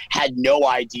he had no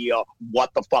idea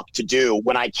what the fuck to do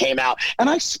when I came out, and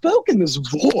I spoke in this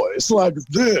voice like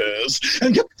this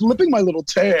and kept flipping my little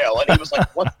tail, and he was like,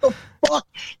 what the fuck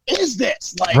is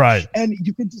this? Like, and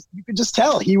you could just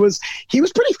tell he was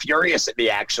pretty furious at me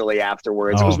actually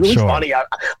afterwards. It was really funny.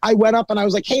 I went up and I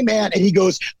was like, hey man, and he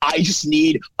goes, I just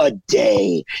need a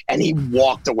day, and he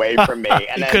walked away from me.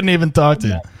 And he couldn't even talk to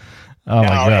you. Oh my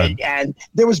God. And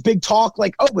there was big talk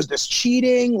like, oh, was this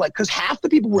cheating? Like, because half the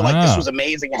people were like, this was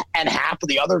amazing. And half of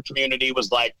the other community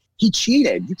was like, he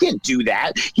cheated. You can't do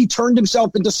that. He turned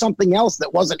himself into something else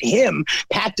that wasn't him.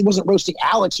 Pat wasn't roasting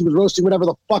Alex. He was roasting whatever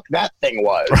the fuck that thing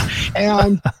was.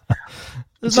 And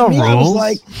there's no rules. I was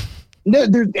like, no,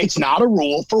 it's not a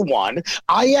rule for one.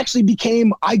 I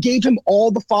gave him all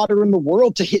the fodder in the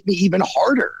world to hit me even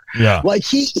harder. Yeah. Like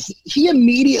he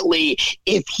immediately,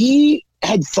 if he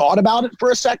had thought about it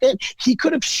for a second, he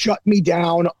could have shut me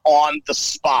down on the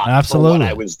spot. Absolutely. For what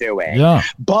I was doing. Yeah.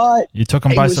 But you took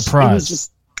him by surprise. It was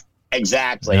just,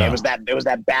 exactly. Yeah. It was that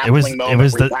baffling moment where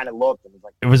he kind of looked and was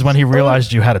like, it was when he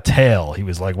realized you had a tail. He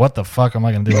was like, what the fuck am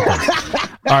I going to do with this?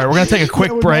 All right, we're going to take a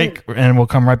quick break, and we'll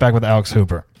come right back with Alex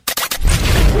Hooper.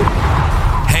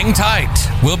 Hang tight.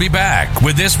 We'll be back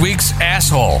with this week's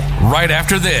Asshole right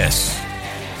after this.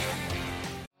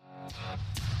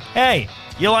 Hey,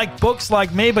 you like books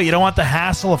like me, but you don't want the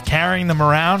hassle of carrying them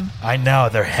around? I know,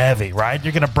 they're heavy, right?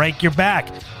 You're going to break your back,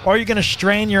 or you're going to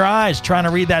strain your eyes trying to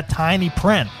read that tiny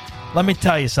print. Let me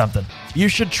tell you something. You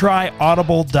should try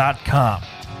Audible.com.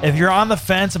 If you're on the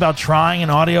fence about trying an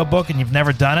audiobook and you've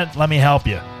never done it, let me help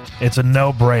you. It's a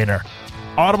no-brainer.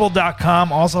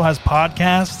 Audible.com also has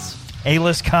podcasts,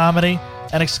 A-list comedy,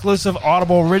 and exclusive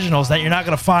Audible originals that you're not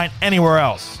going to find anywhere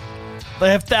else. They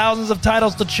have thousands of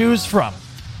titles to choose from,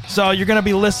 so you're going to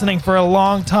be listening for a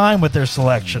long time with their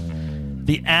selection.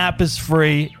 The app is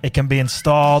free. It can be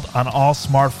installed on all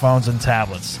smartphones and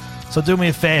tablets. So do me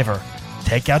a favor.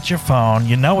 Take out your phone,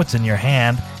 you know it's in your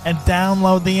hand, and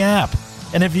download the app.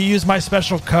 And if you use my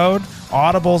special code,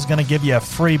 Audible's going to give you a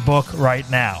free book right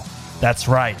now. That's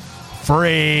right.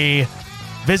 Free.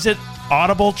 Visit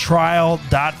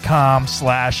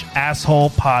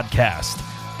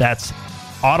audibletrial.com/assholepodcast. That's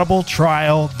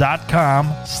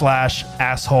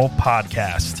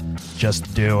audibletrial.com/assholepodcast.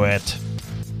 Just do it.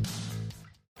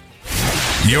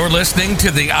 You're listening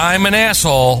to the I'm an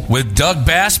Asshole with Doug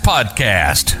Bass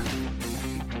podcast.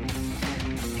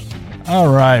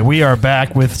 All right, we are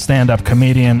back with stand-up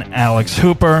comedian Alex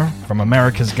Hooper from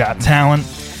America's Got Talent.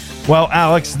 Well,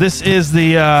 Alex, this is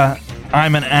the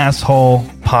I'm an Asshole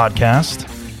podcast,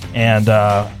 and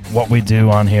what we do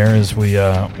on here is we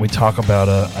talk about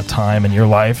a time in your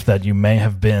life that you may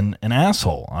have been an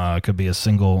asshole. It could be a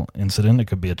single incident. It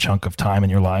could be a chunk of time in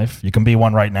your life. You can be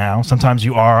one right now. Sometimes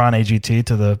you are on AGT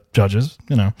to the judges,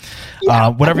 you know.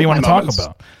 Whatever you want to talk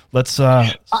about. Let's.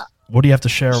 What do you have to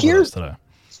share with us today?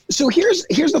 So here's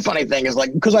the funny thing is,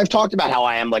 like, because I've talked about how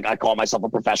I am, like, I call myself a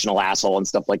professional asshole and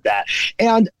stuff like that.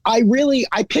 And I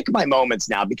pick my moments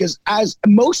now, because as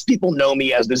most people know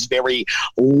me as this very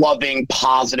loving,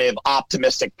 positive,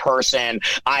 optimistic person,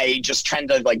 I just tend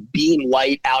to like beam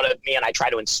light out of me and I try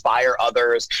to inspire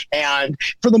others. And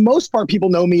for the most part, people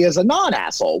know me as a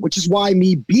non-asshole, which is why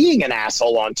me being an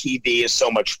asshole on TV is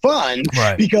so much fun,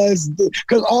 right? Because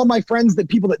all my friends, that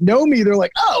people that know me, they're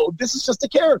like, oh, this is just a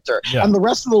character. Yeah. And the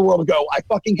rest of the world go, I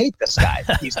fucking hate this guy.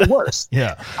 He's the worst.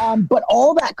 Yeah. But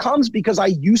all that comes because I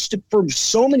used to, for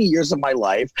so many years of my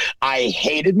life, I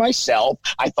hated myself.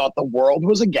 I thought the world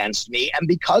was against me. And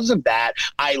because of that,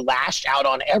 I lashed out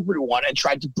on everyone and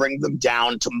tried to bring them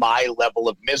down to my level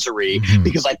of misery,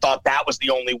 because I thought that was the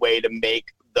only way to make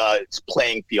the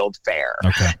playing field fair.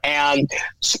 Okay. And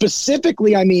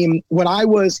specifically, when I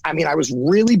was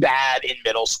really bad in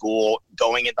middle school,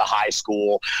 going into high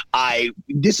school.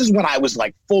 This is when I was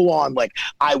like full on, like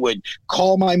I would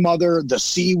call my mother the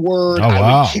C word. Oh, I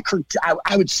wow. would kick her.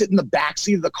 I would sit in the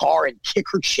backseat of the car and kick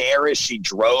her chair as she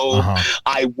drove.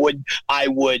 I would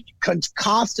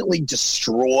constantly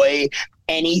destroy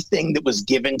anything that was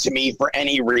given to me for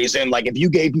any reason. Like if you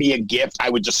gave me a gift, I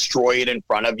would destroy it in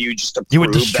front of you just to You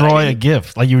would destroy a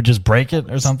gift? Like you would just break it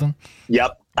or something?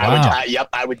 Yep. Wow.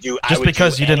 I would do just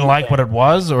because you didn't like what it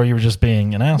was, or you were just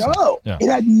being an asshole? No, it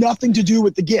had nothing to do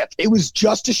with the gift. It was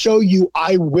just to show you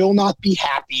I will not be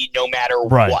happy no matter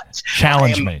what.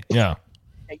 Challenge me. Yeah.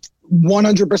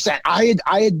 100%. I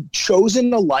had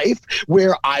chosen a life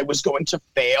where I was going to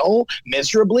fail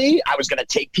miserably. I was going to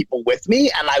take people with me,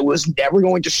 and I was never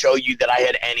going to show you that I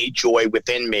had any joy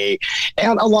within me.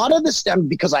 And a lot of this stemmed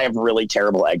because I have really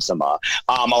terrible eczema.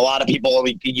 A lot of people,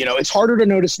 it's harder to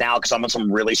notice now because I'm on some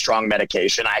really strong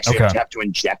medication. I actually have to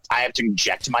inject. I have to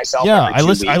inject myself. Yeah, every 2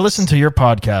 weeks. I listened to your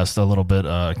podcast a little bit,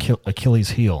 Achilles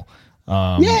Heel.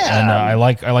 And I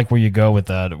like where you go with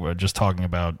that. We're just talking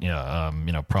about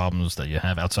problems that you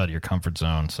have outside of your comfort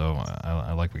zone. So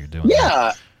I like what you're doing.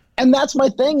 Yeah, and that's my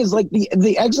thing is like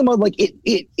the eczema. Like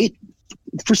it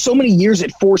for so many years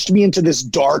it forced me into this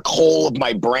dark hole of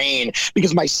my brain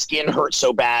because my skin hurt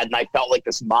so bad and I felt like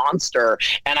this monster.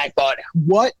 And I thought,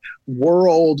 what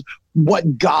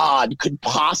God could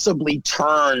possibly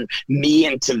turn me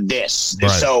into this?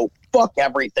 Right. So fuck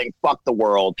everything, fuck the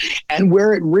world. And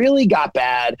where it really got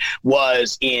bad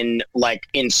was in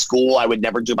school. I would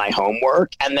never do my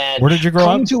homework. And then where did you grow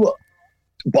up? To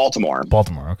Baltimore.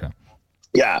 Okay.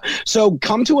 Yeah. So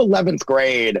come to 11th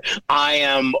grade, I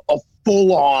am a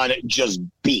full on just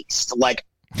beast. Like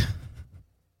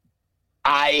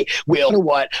I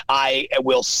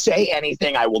will say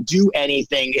anything. I will do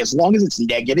anything as long as it's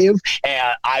negative,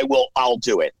 and I'll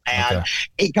do it. And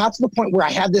it got to the point where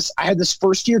I had this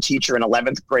first year teacher in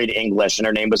 11th grade English, and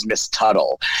her name was Miss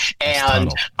Tuttle.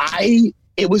 And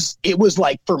it was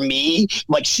like, for me,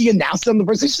 like she announced on the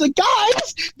first day, she's like,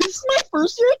 guys, this is my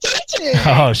first year teaching.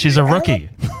 Oh, she's a rookie.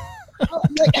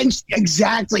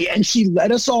 Exactly, and she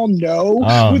let us all know.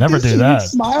 Oh, never do that.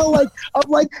 Smile,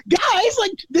 guys,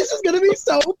 this is gonna be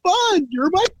so fun.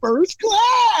 You're my first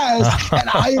class, and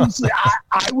I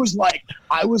was like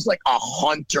a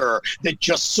hunter that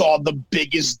just saw the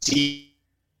biggest deer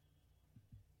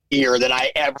that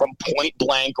I ever from point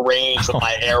blank range with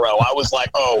my arrow. I was like,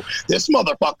 oh, this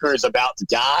motherfucker is about to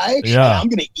die. Yeah, and I'm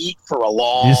gonna eat for a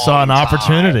long. You saw an time.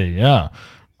 Opportunity, yeah.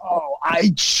 Oh,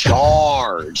 I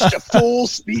charged full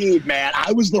speed, man.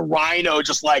 I was the rhino,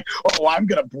 just like, oh, I'm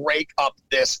gonna break up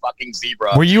this fucking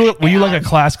zebra. Were you like a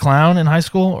class clown in high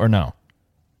school or no?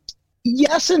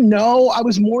 Yes and no. I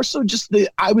was more so just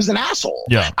I was an asshole.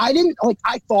 Yeah. I didn't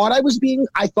I thought I was being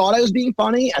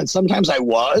funny, and sometimes I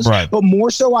was. Right. But more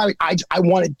so, I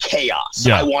wanted chaos.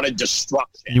 Yeah. I wanted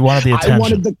destruction. You wanted the attention. I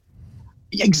wanted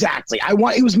Exactly.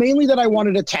 It was mainly that I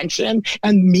wanted attention,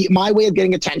 and my way of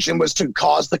getting attention was to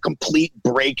cause the complete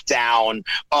breakdown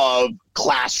of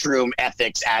classroom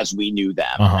ethics as we knew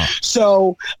them.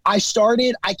 So I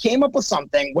came up with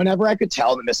something. Whenever I could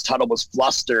tell that Miss Tuttle was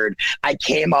flustered, I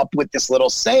came up with this little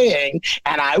saying,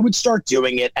 and I would start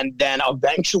doing it, and then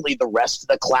eventually the rest of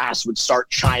the class would start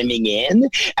chiming in,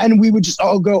 and we would just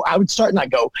all go, I would start and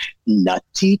I'd go,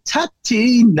 nutty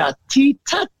tutty, nutty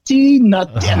tutty,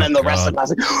 nutty, and then the rest of the class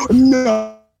like,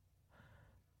 no.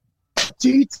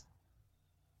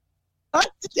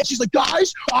 She's like,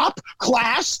 guys, stop,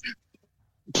 class,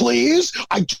 please.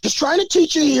 I'm just trying to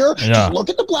teach you here. Yeah. Just look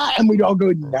at the black, and we'd all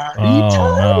go,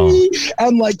 no.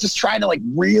 And just trying to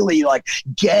really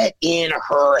get in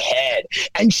her head.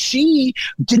 And she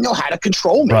didn't know how to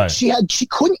control me. Right. She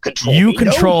couldn't control me. You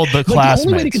controlled the classmates. The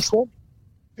only way to control me.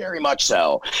 Very much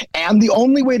so. And the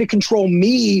only way to control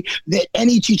me that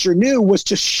any teacher knew was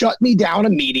to shut me down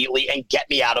immediately and get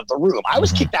me out of the room. I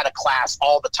was kicked out of class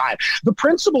all the time. The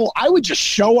principal, I would just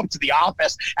show up to the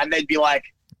office and they'd be like,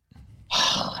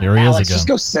 here he Alex, is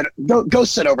again. Just go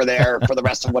sit over there for the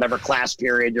rest of whatever class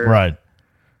period you're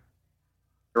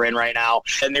in right now.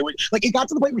 And they would it got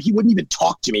to the point where he wouldn't even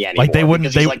talk to me anymore. Like they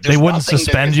wouldn't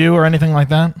suspend you or anything like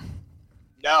that?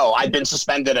 No, I'd been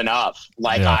suspended enough.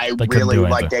 They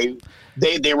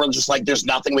were just like, there's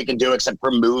nothing we can do except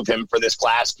remove him for this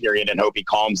class period and hope he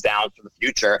calms down for the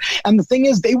future. And the thing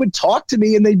is, they would talk to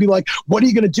me and they'd be like, what are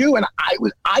you going to do? And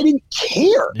I didn't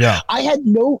care. Yeah.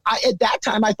 At that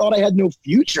time, I thought I had no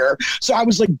future. So I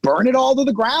was like, burn it all to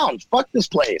the ground. Fuck this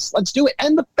place. Let's do it.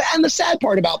 And the sad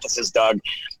part about this is, Doug,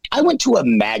 I went to a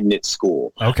magnet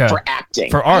school for acting.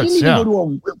 For arts,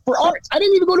 for arts. I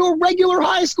didn't even go to a regular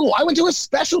high school. I went to a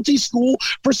specialty school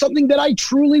for something that I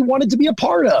truly wanted to be a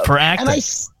part of. For acting. And I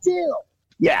still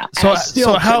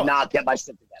could not get my shit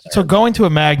together. So going to a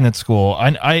magnet school,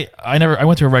 I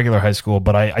went to a regular high school,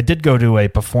 but I did go to a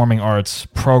performing arts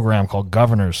program called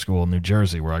Governor's School in New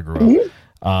Jersey, where I grew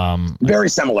up. Very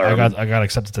similar. I got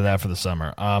accepted to that for the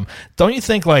summer. Don't you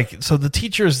think, like, so the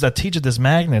teachers that teach at this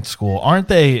magnet school, aren't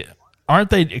they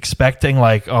expecting,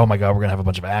 like, oh my God, we're gonna have a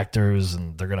bunch of actors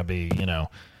and they're gonna be,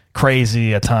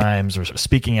 crazy at times or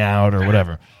speaking out or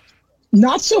whatever?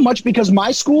 Not so much, because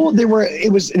my school, there were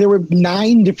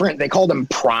 9 different, they called them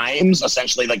primes,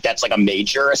 essentially, like that's like a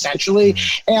major, essentially.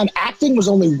 And acting was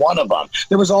only one of them.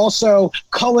 There was also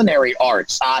culinary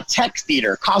arts, tech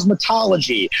theater,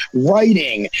 cosmetology,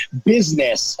 writing,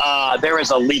 business. There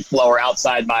is a leaf blower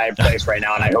outside my place right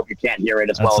now, and I hope you can't hear it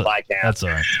as well as I can. That's all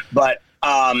right. But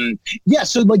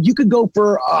so like you could go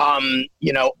for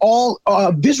all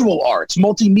visual arts,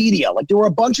 multimedia, like there were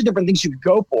a bunch of different things you could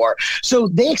go for. So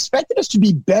they expected us to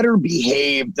be better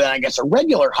behaved than, I guess, a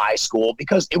regular high school,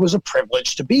 because it was a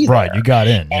privilege to be there. Right, you got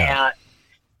in. Yeah.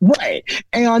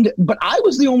 But I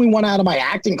was the only one out of my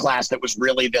acting class that was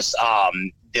really this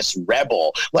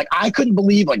rebel. Like, I couldn't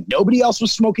believe, like, nobody else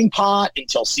was smoking pot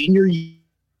until senior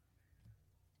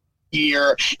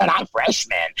year, and I'm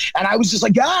freshman, and I was just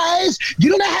like, guys, you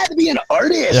don't have to be an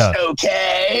artist,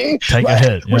 okay? Take a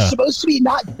hit. We're supposed to be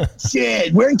not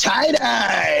shit, wearing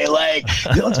tie-dye, like,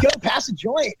 let's go pass a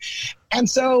joint. And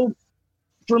so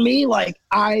for me, like,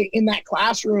 in that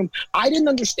classroom, I didn't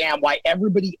understand why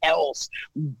everybody else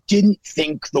didn't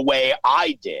think the way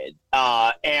I did.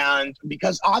 And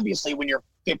because obviously when you're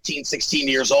 15, 16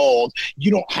 years old,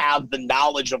 you don't have the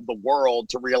knowledge of the world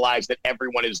to realize that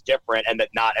everyone is different and that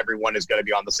not everyone is going to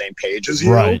be on the same page as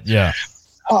you. Right, yeah.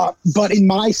 But in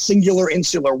my singular,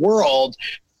 insular world,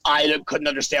 I couldn't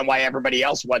understand why everybody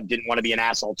else didn't want to be an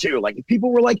asshole too. Like, if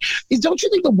people were like, don't you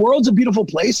think the world's a beautiful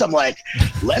place? I'm like,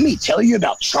 let me tell you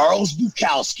about Charles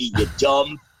Bukowski, you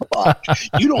dumb fuck.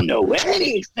 You don't know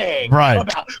anything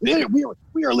about,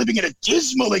 we are living in a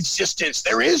dismal existence.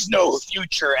 There is no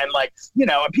future. And like,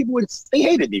 and people they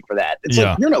hated me for that. It's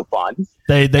like, you're no fun.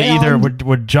 They either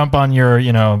would jump on your,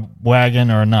 wagon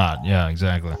or not. Yeah,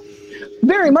 exactly.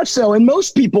 Very much so. And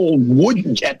most people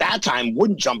at that time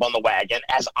wouldn't jump on the wagon,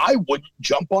 as I wouldn't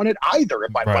jump on it either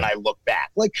when I look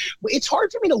back. Like, it's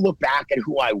hard for me to look back at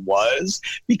who I was,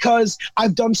 because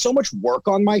I've done so much work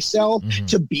on myself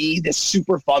to be this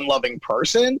super fun-loving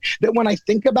person, that when I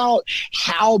think about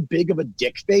how big of a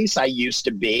dick face I used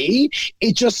to be,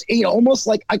 it just, almost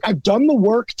like I've done the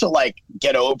work to like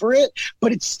get over it,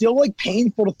 but it's still like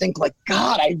painful to think like,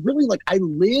 God, I really I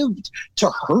lived to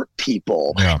hurt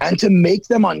people and to make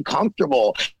them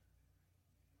uncomfortable.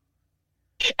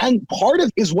 And part of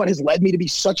is what has led me to be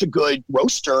such a good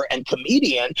roaster and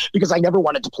comedian, because I never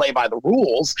wanted to play by the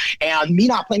rules. And me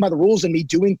not playing by the rules and me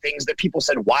doing things that people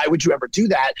said, why would you ever do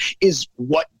that, is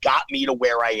what got me to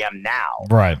where I am now.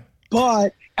 Right.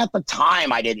 But at the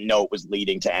time, I didn't know it was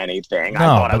leading to anything. I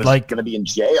thought I was going to be in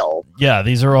jail. Yeah,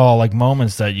 these are all like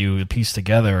moments that you piece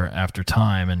together after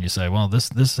time, and you say, well,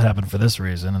 this happened for this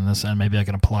reason, and maybe I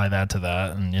can apply that to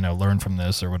that, and learn from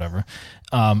this or whatever.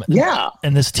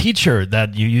 And this teacher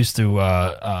that you used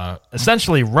to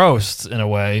essentially roast in a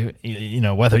way,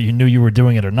 whether you knew you were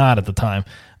doing it or not at the time.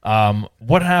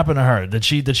 What happened to her? Did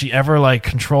she ever like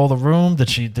control the room? Did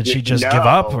she just give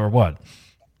up, or what?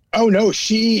 Oh no,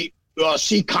 she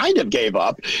kind of gave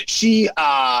up.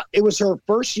 It was her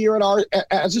first year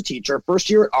as a teacher, first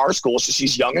year at our school. So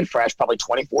she's young and fresh, probably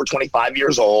 24, 25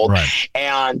 years old. Right.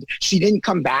 And she didn't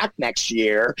come back next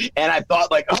year. And I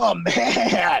thought like, oh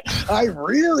man, I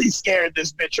really scared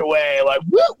this bitch away. Like,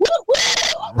 woo, woo, woo.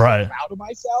 I was proud of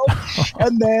myself.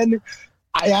 And then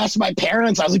I asked my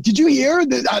parents, I was like, did you hear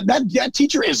that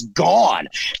teacher is gone?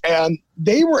 And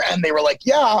they were like,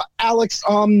 yeah, Alex,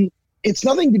 it's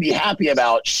nothing to be happy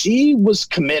about. She was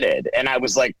committed. And I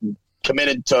was like,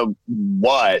 committed to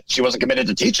what? She wasn't committed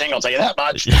to teaching, I'll tell you that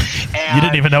much. And you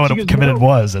didn't even know what committed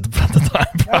was at the time.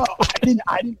 No,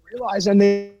 I didn't realize. And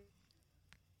they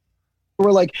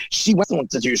were like, she went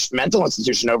to mental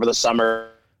institution over the summer,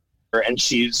 and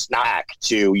she's not back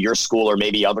to your school or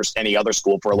maybe any other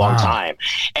school for a long time.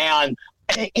 And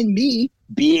me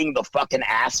being the fucking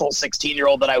asshole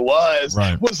 16-year-old that I was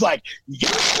like, yeah,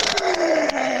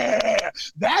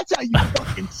 that's how you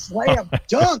fucking slam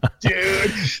dunk,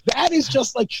 dude. That is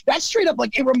just like, that's straight up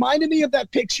like, it reminded me of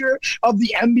that picture of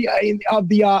the NBA of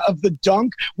the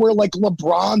dunk where like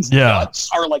LeBron's nuts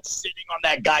are like sitting on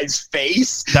that guy's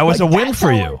face. That was like, a win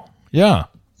for you. Yeah.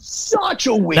 such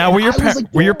a win. Now,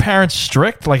 were your parents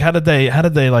strict? Like, how did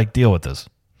they like deal with this?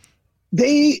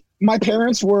 My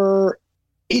parents were,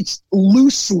 it's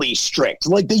loosely strict.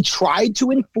 Like, they tried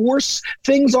to enforce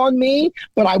things on me,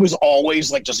 but I was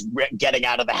always like just getting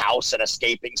out of the house and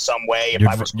escaping some way if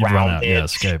I was grounded. Run out. Yeah,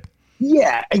 escape.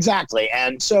 Yeah, exactly.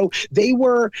 And so they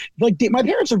were like, my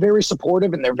parents are very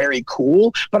supportive and they're very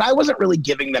cool, but I wasn't really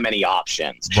giving them any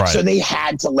options. Right. So they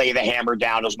had to lay the hammer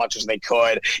down as much as they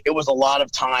could. It was a lot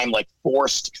of time, like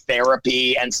forced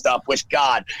therapy and stuff, which,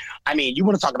 God, I mean, you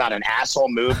want to talk about an asshole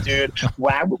move, dude.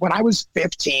 When I was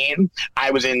 15, I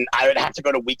would have to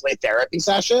go to weekly therapy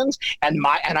sessions, and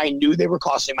I knew they were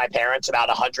costing my parents about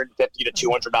 $150 to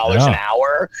 $200 an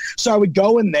hour. So I would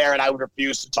go in there and I would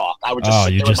refuse to talk. I would just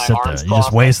sit there with my arms. You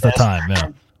just waste the time.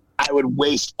 Yeah. I would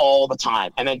waste all the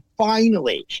time. And then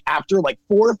finally, after like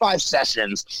 4 or 5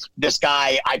 sessions, this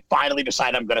guy, I finally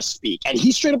decided I'm going to speak. And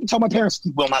he straight up told my parents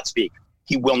he will not speak.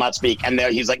 He will not speak. And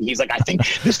there he's like, I think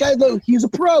this guy, though, he's a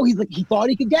pro. He's like, he thought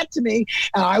he could get to me.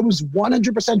 And I was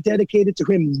 100% dedicated to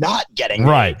him not getting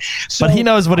right. me. So but he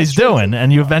knows what he's doing.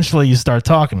 And you start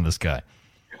talking to this guy.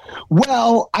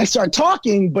 Well, I started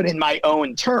talking, but in my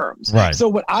own terms. Right. So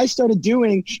what I started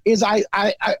doing is I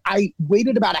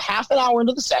waited about a half an hour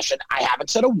into the session. I haven't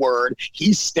said a word.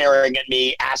 He's staring at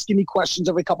me, asking me questions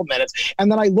every couple minutes. And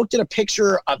then I looked at a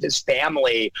picture of his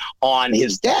family on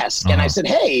his desk. And I said,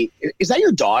 hey, is that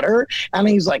your daughter? And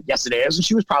he's like, yes, it is. And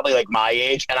she was probably like my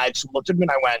age. And I just looked at him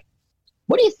and I went,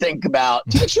 what do you think do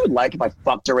you think she would like if I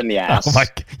fucked her in the ass? Oh my,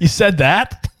 you said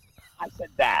that? I said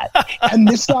that. And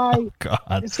this guy,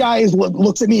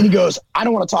 looks at me and he goes, I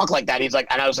don't want to talk like that. He's like,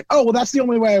 and I was like, oh, well, that's the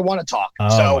only way I want to talk.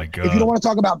 So if you don't want to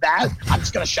talk about that, I'm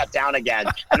just going to shut down again.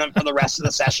 And then for the rest of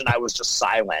the session, I was just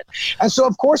silent. And so,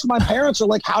 of course, my parents are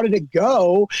like, how did it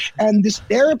go? And this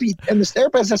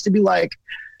therapist has to be like,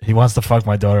 he wants to fuck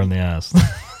my daughter in the ass.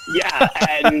 Yeah.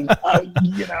 And,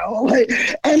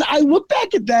 and I look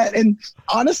back at that and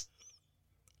honestly,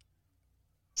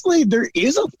 there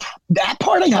is that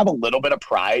part I have a little bit of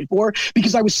pride for,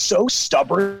 because I was so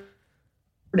stubborn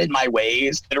in my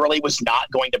ways, literally was not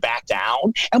going to back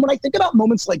down. And when I think about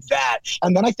moments like that,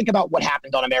 and then I think about what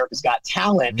happened on America's Got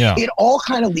Talent, it all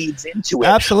kind of leads into it.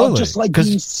 Absolutely. Just like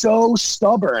being so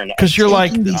stubborn. Because you're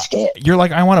like,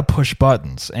 I want to push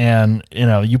buttons, and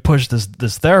you push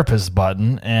this therapist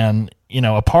button, and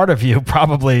a part of you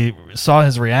probably saw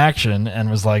his reaction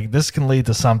and was like, this can lead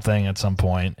to something at some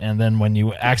point. And then when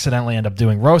you accidentally end up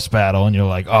doing roast battle and you're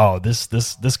like, oh, this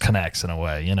connects in a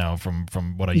way,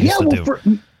 from what I used to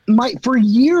do. For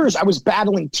years, I was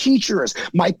battling teachers,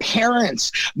 my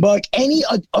parents, like any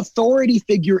authority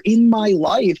figure in my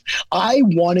life. I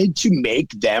wanted to make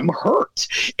them hurt.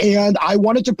 And I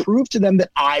wanted to prove to them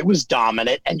that I was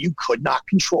dominant and you could not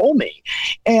control me.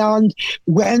 And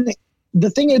the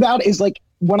thing about it is, like,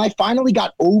 when I finally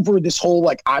got over this whole,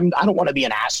 like, I don't want to be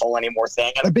an asshole anymore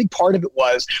thing. And a big part of it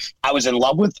was I was in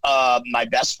love with my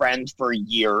best friend for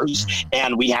years,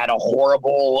 and we had a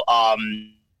horrible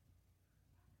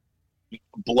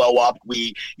blow up.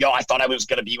 I thought I was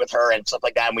going to be with her and stuff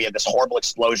like that. And we had this horrible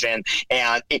explosion,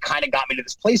 and it kind of got me to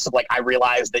this place of, like, I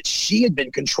realized that she had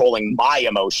been controlling my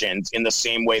emotions in the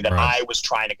same way that I was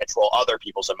trying to control other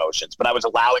people's emotions, but I was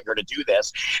allowing her to do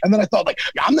this. And then I thought, like,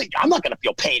 I'm not going to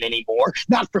feel pain anymore.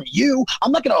 Not from you.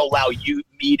 I'm not going to allow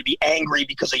me to be angry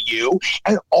because of you.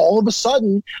 And all of a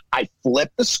sudden I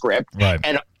flipped the script,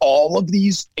 and all of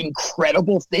these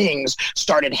incredible things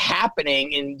started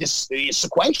happening in this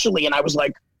sequentially. And I was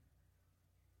like,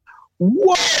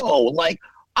 whoa, like,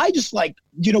 I just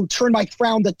turned my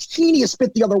frown the teeniest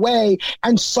bit the other way,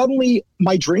 and suddenly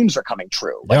my dreams are coming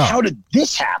true. Like, how did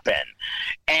this happen?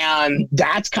 And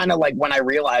that's kind of like when I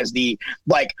realized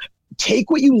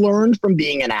take what you learned from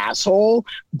being an asshole,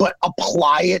 but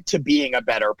apply it to being a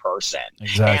better person.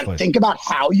 Exactly. And think about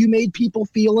how you made people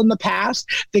feel in the past.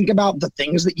 Think about the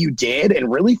things that you did,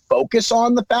 and really focus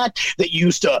on the fact that you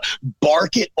used to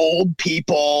bark at old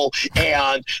people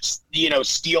and,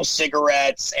 steal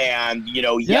cigarettes and,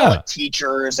 yell at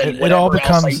teachers and whatever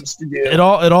else I used to do. It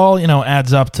all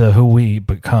adds up to who we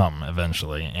become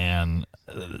eventually. And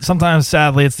sometimes,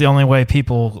 sadly, it's the only way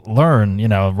people learn,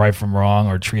 right from wrong,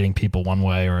 or treating people one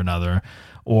way or another,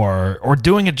 or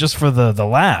doing it just for the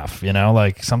laugh,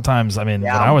 like sometimes, when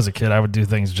I was a kid, I would do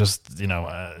things just,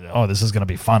 this is going to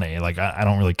be funny. Like, I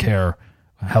don't really care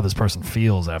how this person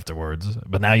feels afterwards.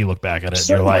 But now you look back at it,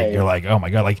 and you're like, oh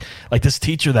my God, like this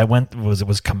teacher that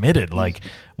was committed, like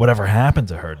whatever happened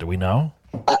to her, do we know?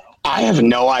 I have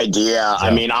no idea. Yeah.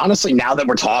 I mean, honestly, now that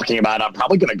we're talking about it, I'm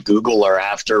probably going to Google her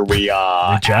after we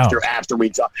after we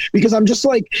talk, because I'm just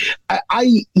like,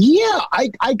 I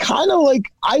kind of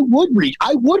like, I would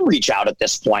reach out at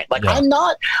this point. Like, Yeah.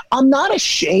 I'm not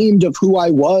ashamed of who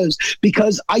I was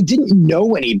because I didn't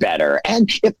know any better. And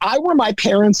if I were my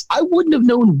parents, I wouldn't have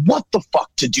known what the fuck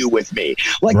to do with me.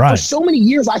 Like, Right. for so many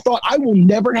years, I thought I will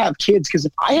never have kids because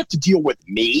if I have to deal with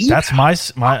me, That's my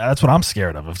that's what I'm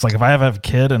scared of. It's like if I have a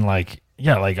kid and like,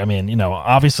 yeah, like, I mean,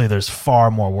 obviously there's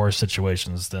far more worse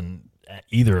situations than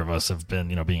either of us have been,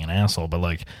 being an asshole, but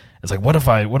like, it's like, what if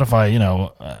I,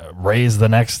 raise the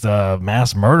next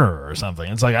mass murderer or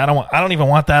something? It's like, I don't even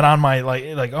want that on my,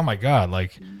 like, oh my God,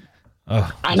 like,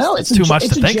 I know it's too much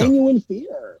to think of. Genuine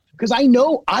fear. Because I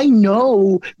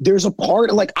know there's a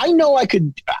part, like, I know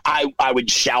I would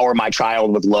shower my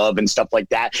child with love and stuff like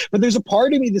that. But there's a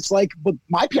part of me that's like, but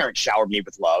my parents showered me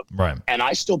with love. Right. And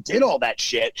I still did all that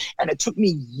shit. And it took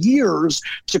me years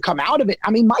to come out of it. I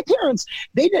mean, my parents,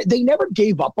 they never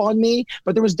gave up on me,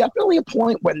 but there was definitely a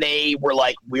point when they were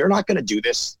like, we're not going to do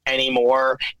this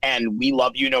anymore. And we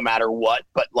love you no matter what.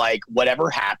 But like, whatever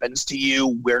happens to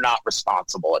you, we're not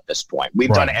responsible at this point.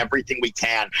 We've done everything we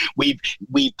can. We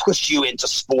pushed you into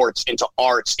sports, into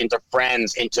arts, into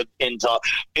friends, into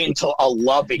a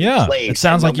loving place. It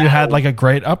sounds like you had like a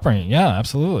great upbringing. Yeah,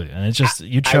 absolutely. And it's just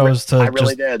you chose to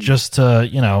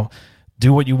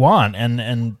do what you want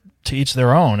and to each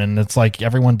their own. And it's like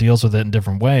everyone deals with it in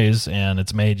different ways, and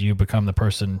it's made you become the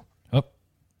person. Oh,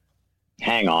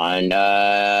 hang on,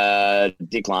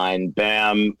 decline.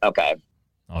 Bam. Okay.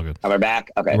 All good. Are we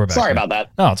back? Okay. We're back. Sorry about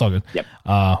that. No, it's all good. Yep.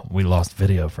 We lost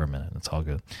video for a minute. It's all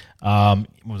good. What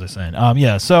was I saying?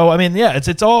 Yeah. So I mean, yeah,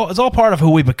 it's all part of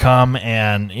who we become,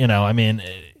 and I mean,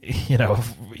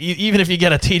 even if you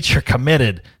get a teacher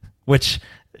committed, which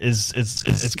is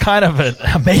it's kind of an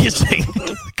amazing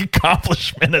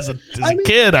accomplishment as a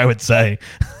kid, I would say.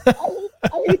 I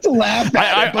hate to laugh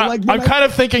at it, but like, I'm kind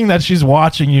of thinking that she's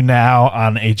watching you now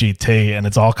on AGT, and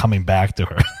it's all coming back to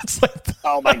her. It's like,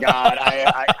 oh my God,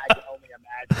 I can only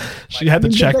imagine. She had to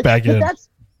check back in. That's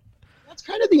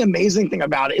kind of the amazing thing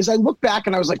about it is I look back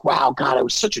and I was like, wow, God, I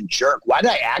was such a jerk. Why did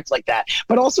I act like that?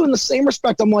 But also in the same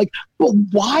respect, I'm like, well,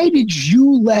 why did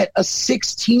you let a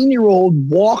 16-year-old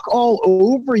walk all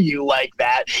over you like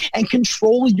that and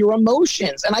control your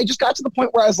emotions? And I just got to the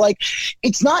point where I was like,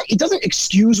 it doesn't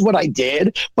excuse what I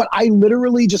did, but I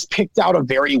literally just picked out a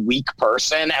very weak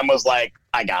person and was like,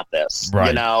 I got this,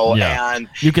 right. Yeah. And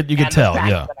you could tell,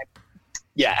 yeah.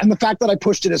 Yeah, and the fact that I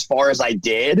pushed it as far as I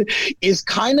did is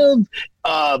kind of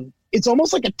it's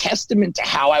almost like a testament to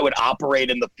how I would operate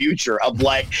in the future of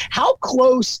like, how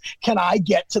close can I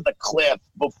get to the cliff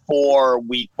before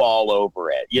we fall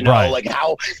over it? Right. Like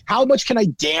how much can I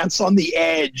dance on the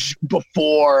edge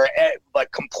before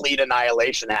like complete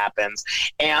annihilation happens?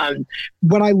 And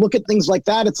when I look at things like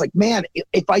that, it's like, man,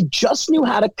 if I just knew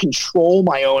how to control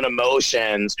my own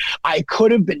emotions, I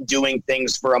could have been doing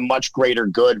things for a much greater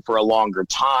good for a longer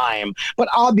time. But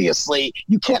obviously,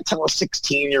 you can't tell a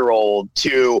 16-year-old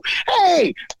to,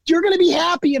 hey, you're going to be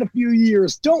happy in a few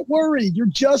years. Don't worry. You're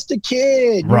just a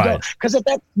kid. Right. Because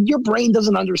your brain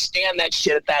doesn't understand that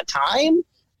shit at that time.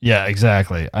 Yeah,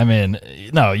 exactly. I mean,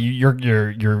 no,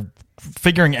 you're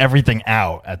figuring everything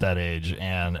out at that age,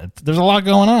 and there's a lot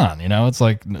going on. It's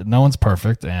like no one's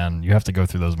perfect, and you have to go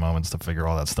through those moments to figure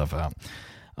all that stuff out.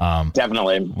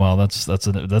 Definitely. Well, that's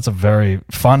a very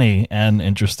funny and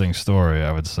interesting story,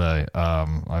 I would say.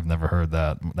 I've never heard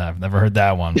that. I've never heard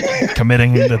that one.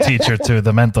 Committing the teacher to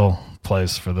the mental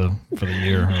place for the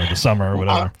year or the summer or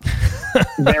whatever.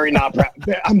 Very not proud.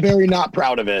 I'm very not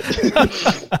proud of it.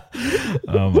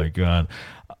 Oh my God.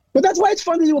 But that's why it's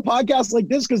fun to do a podcast like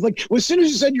this, because like as soon as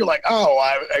you said, you're like,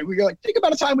 we're like, think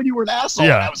about a time when you were an asshole.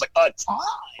 Yeah. And I was like, a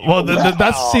time. Well,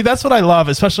 that's what I love,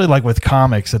 especially like with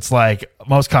comics. It's like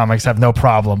most comics have no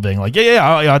problem being like,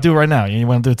 I'll do it right now. You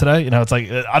want to do it today? It's like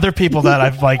other people that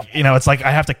I've like, it's like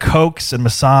I have to coax and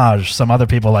massage some other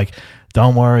people. Like,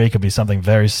 don't worry, it could be something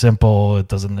very simple. It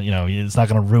doesn't, it's not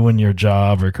going to ruin your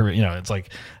job or career. It's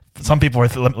like. Some people are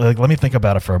like, let me think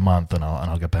about it for a month and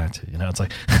I'll get back to you. It's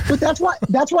like, but that's why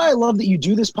I love that you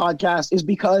do this podcast, is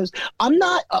because I'm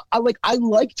not, I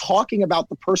like talking about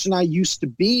the person I used to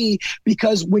be,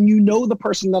 because when you know the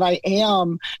person that I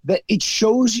am, that it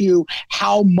shows you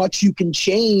how much you can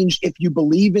change if you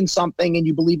believe in something and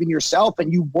you believe in yourself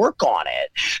and you work on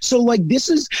it. So like,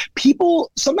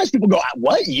 sometimes people go,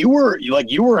 what? You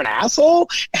were an asshole?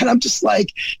 And I'm just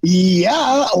like,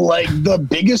 yeah, like the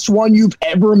biggest one you've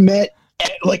ever met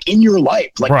like in your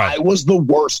life. Like, right. I was the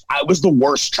worst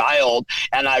child,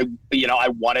 and I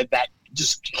wanted that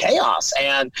just chaos.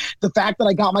 And the fact that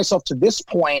I got myself to this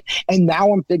point, and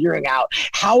now I'm figuring out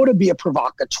how to be a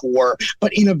provocateur,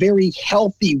 but in a very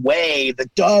healthy way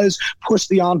that does push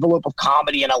the envelope of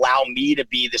comedy and allow me to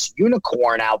be this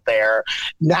unicorn out there.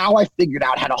 Now I figured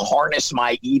out how to harness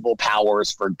my evil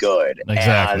powers for good.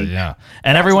 Exactly.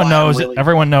 And everyone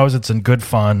knows it's in good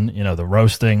fun, the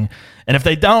roasting. And if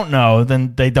they don't know,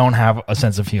 then they don't have a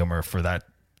sense of humor for that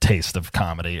taste of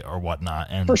comedy or whatnot.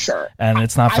 And for sure. And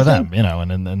it's not for them,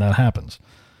 and that happens.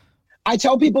 I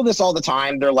tell people this all the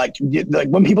time. They're like,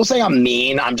 when people say I'm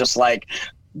mean, I'm just like,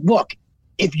 look,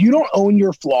 if you don't own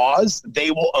your flaws,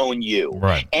 they will own you.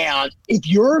 Right. And if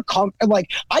you're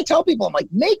I tell people, I'm like,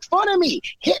 make fun of me,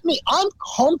 hit me. I'm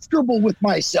comfortable with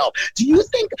myself. Do you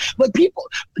think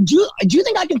do you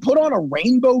think I can put on a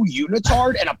rainbow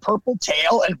unitard and a purple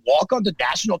tail and walk onto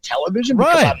national television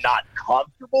because I'm not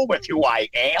comfortable with who I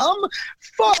am?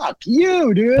 Fuck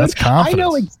you, dude. That's confidence. I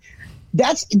know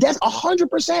that's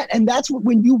 100%. And that's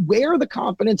when you wear the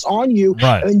confidence on you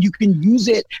and you can use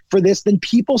it for this, then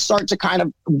people start to kind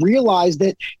of realize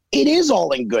that it is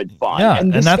all in good fun. Yeah.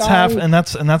 And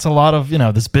that's that's a lot of,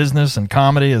 this business and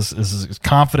comedy is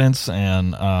confidence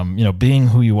and, being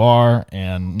who you are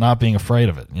and not being afraid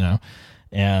of it,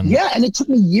 and it took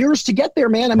me years to get there,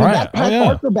 man. I mean, that Pat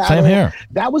Barker battle, same here.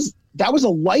 That was a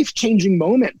life-changing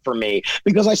moment for me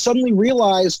because I suddenly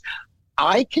realized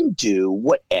I can do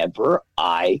whatever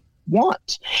I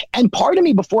want. And part of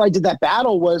me before I did that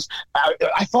battle was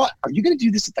I thought, are you going to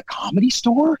do this at the Comedy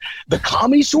Store? The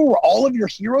Comedy Store where all of your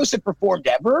heroes have performed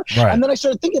ever? Right. And then I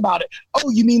started thinking about it.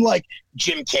 Oh, you mean like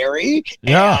Jim Carrey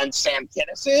and Sam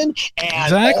Kinison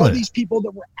and all these people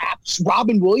that were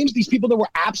Robin Williams, these people that were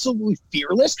absolutely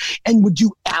fearless and would do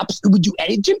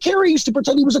anything. Jim Carrey used to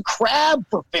pretend he was a crab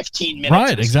for 15 minutes.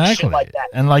 Right, exactly. Like that.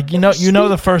 And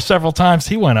the first several times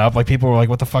he went up, people were like,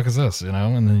 what the fuck is this? And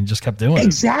then he just kept doing it.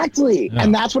 Exactly. Yeah.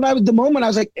 And that's when the moment I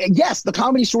was like, yes, the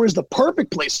Comedy Store is the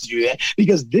perfect place to do that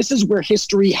because this is where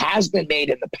history has been made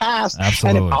in the past.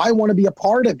 Absolutely. And if I want to be a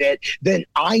part of it, then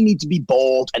I need to be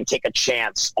bold and take a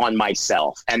chance on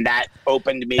myself. And that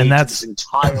opened me to this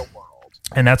entire world.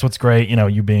 And that's what's great,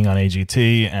 you being on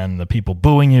AGT and the people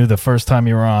booing you the first time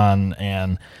you were on.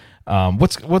 And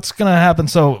what's going to happen?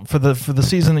 So for the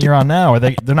season that you're on now,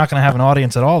 they're not going to have an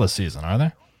audience at all this season, are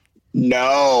they?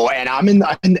 No, and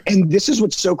and this is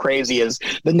what's so crazy is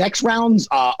the next rounds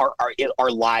are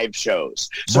live shows.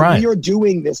 So we are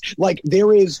doing this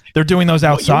they're doing those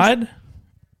outside.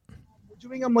 We're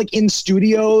doing them in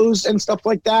studios and stuff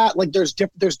like that.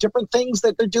 There's different things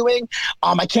that they're doing.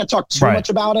 I can't talk too much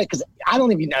about it because I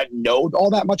don't even know all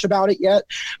that much about it yet.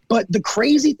 But the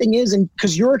crazy thing is, and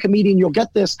because you're a comedian, you'll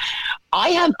get this.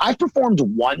 I've performed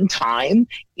one time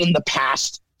in the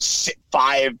past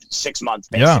 5-6 months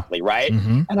basically, right?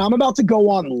 Mm-hmm. And I'm about to go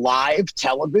on live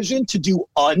television to do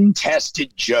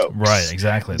untested jokes. Right,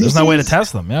 exactly. There's no way to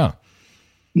test them.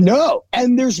 No,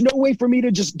 and there's no way for me to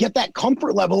just get that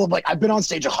comfort level of I've been on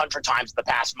stage 100 times in the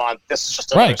past month. This is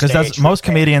just right, because that's most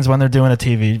comedians when they're doing a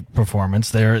TV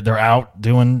performance, they're out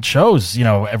doing shows,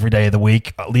 every day of the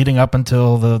week leading up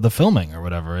until the filming or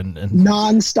whatever, and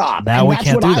nonstop. Now we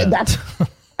can't do that.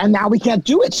 And now we can't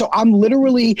do it. So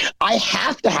I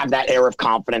have to have that air of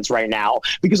confidence right now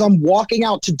because I'm walking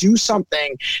out to do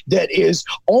something that is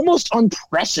almost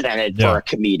unprecedented for a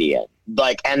comedian.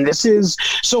 And this is,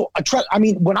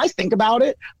 when I think about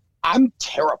it, I'm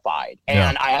terrified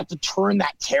and I have to turn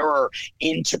that terror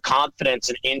into confidence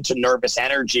and into nervous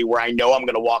energy where I know I'm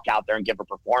going to walk out there and give a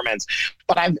performance.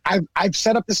 But I've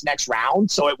set up this next round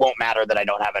so it won't matter that I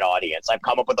don't have an audience. I've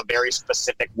come up with a very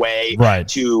specific way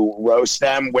to roast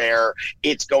them where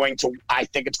I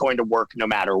think it's going to work no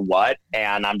matter what.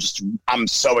 And I'm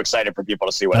so excited for people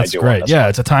to see what I do. That's great. Yeah,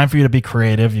 it's a time for you to be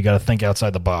creative. You got to think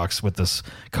outside the box with this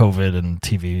COVID and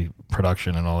TV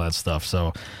production and all that stuff.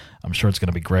 So I'm sure it's going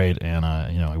to be great, and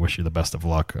I wish you the best of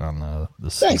luck on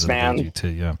this season of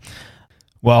AGT. Yeah.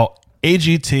 Well,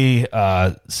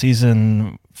 AGT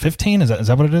season 15 is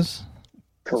that what it is?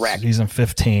 Correct. Season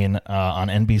 15 on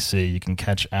NBC. You can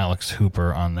catch Alex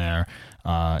Hooper on there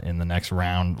in the next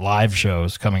round. Live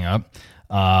shows coming up.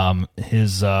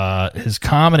 His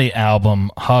comedy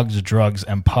album Hugs, Drugs,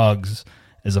 and Pugs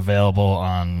is available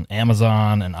on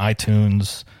Amazon and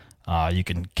iTunes. You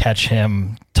can catch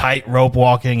him tightrope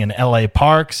walking in LA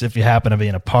parks. If you happen to be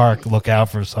in a park, look out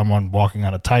for someone walking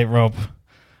on a tightrope.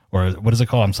 Or what is it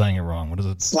called? I'm saying it wrong. What is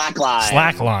it? Slackline.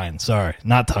 Slackline. Sorry,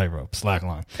 not tightrope.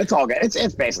 Slackline. It's all good.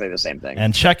 It's basically the same thing.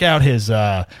 And check out his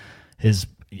yoga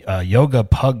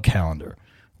pug calendar.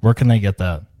 Where can they get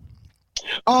that?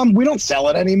 We don't sell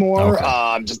it anymore,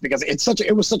 Okay. just because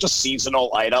it was such a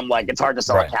seasonal item. Like, it's hard to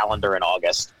sell a calendar in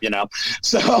August,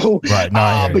 So, Right.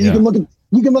 No, but you can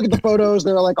look at the photos.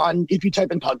 They're like if you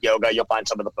type in Pug Yoga, you'll find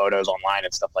some of the photos online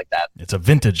and stuff like that. It's a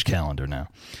vintage calendar now.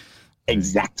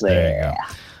 Exactly. There you go.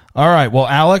 All right. Well,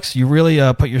 Alex, you really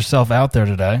put yourself out there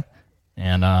today,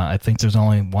 and I think there's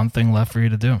only one thing left for you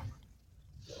to do.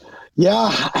 Yeah.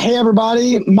 Hey,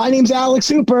 everybody. My name's Alex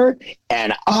Hooper,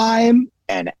 and I'm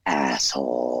an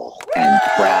asshole and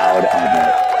proud of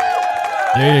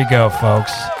it. There you go,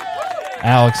 folks.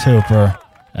 Alex Hooper,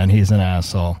 and he's an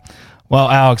asshole. Well,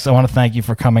 Alex, I want to thank you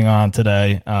for coming on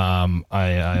today. I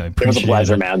appreciate it. It was a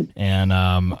pleasure, man. And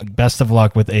best of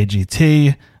luck with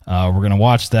AGT. We're going to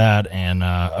watch that. And,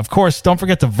 of course, don't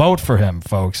forget to vote for him,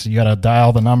 folks. You got to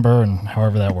dial the number and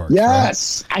however that works.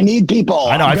 Yes. Right? I need people.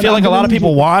 I know. I feel like a lot of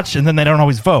people watch and then they don't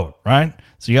always vote, right?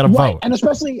 So you got to vote. And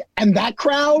that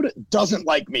crowd doesn't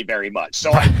like me very much.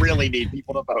 So I really need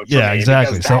people to vote for me.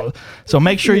 Exactly. So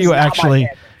make sure you actually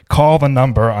call the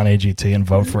number on AGT and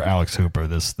vote for Alex Hooper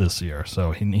this year.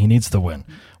 So he needs to win.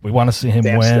 We want to see him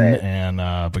win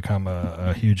and become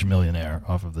a huge millionaire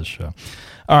off of this show.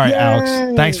 All right,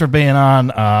 Alex, thanks for being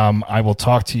on. I will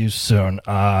talk to you soon.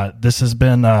 This has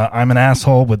been I'm an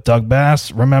Asshole with Doug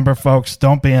Bass. Remember, folks,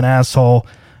 don't be an asshole,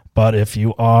 but if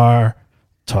you are,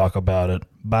 talk about it.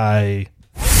 Bye.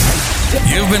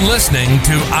 You've been listening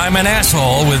to I'm an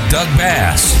Asshole with Doug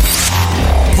Bass.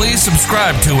 Please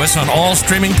subscribe to us on all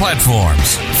streaming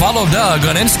platforms. Follow Doug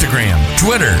on Instagram,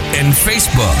 Twitter, and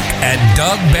Facebook at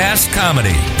Doug Bass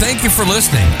Comedy. Thank you for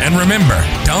listening, and remember,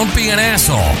 don't be an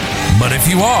asshole. But if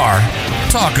you are,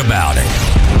 talk about it.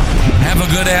 Have a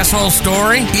good asshole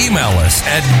story? Email us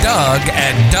at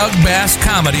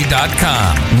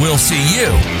doug@dougbasscomedy.com. We'll see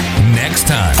you next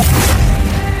time.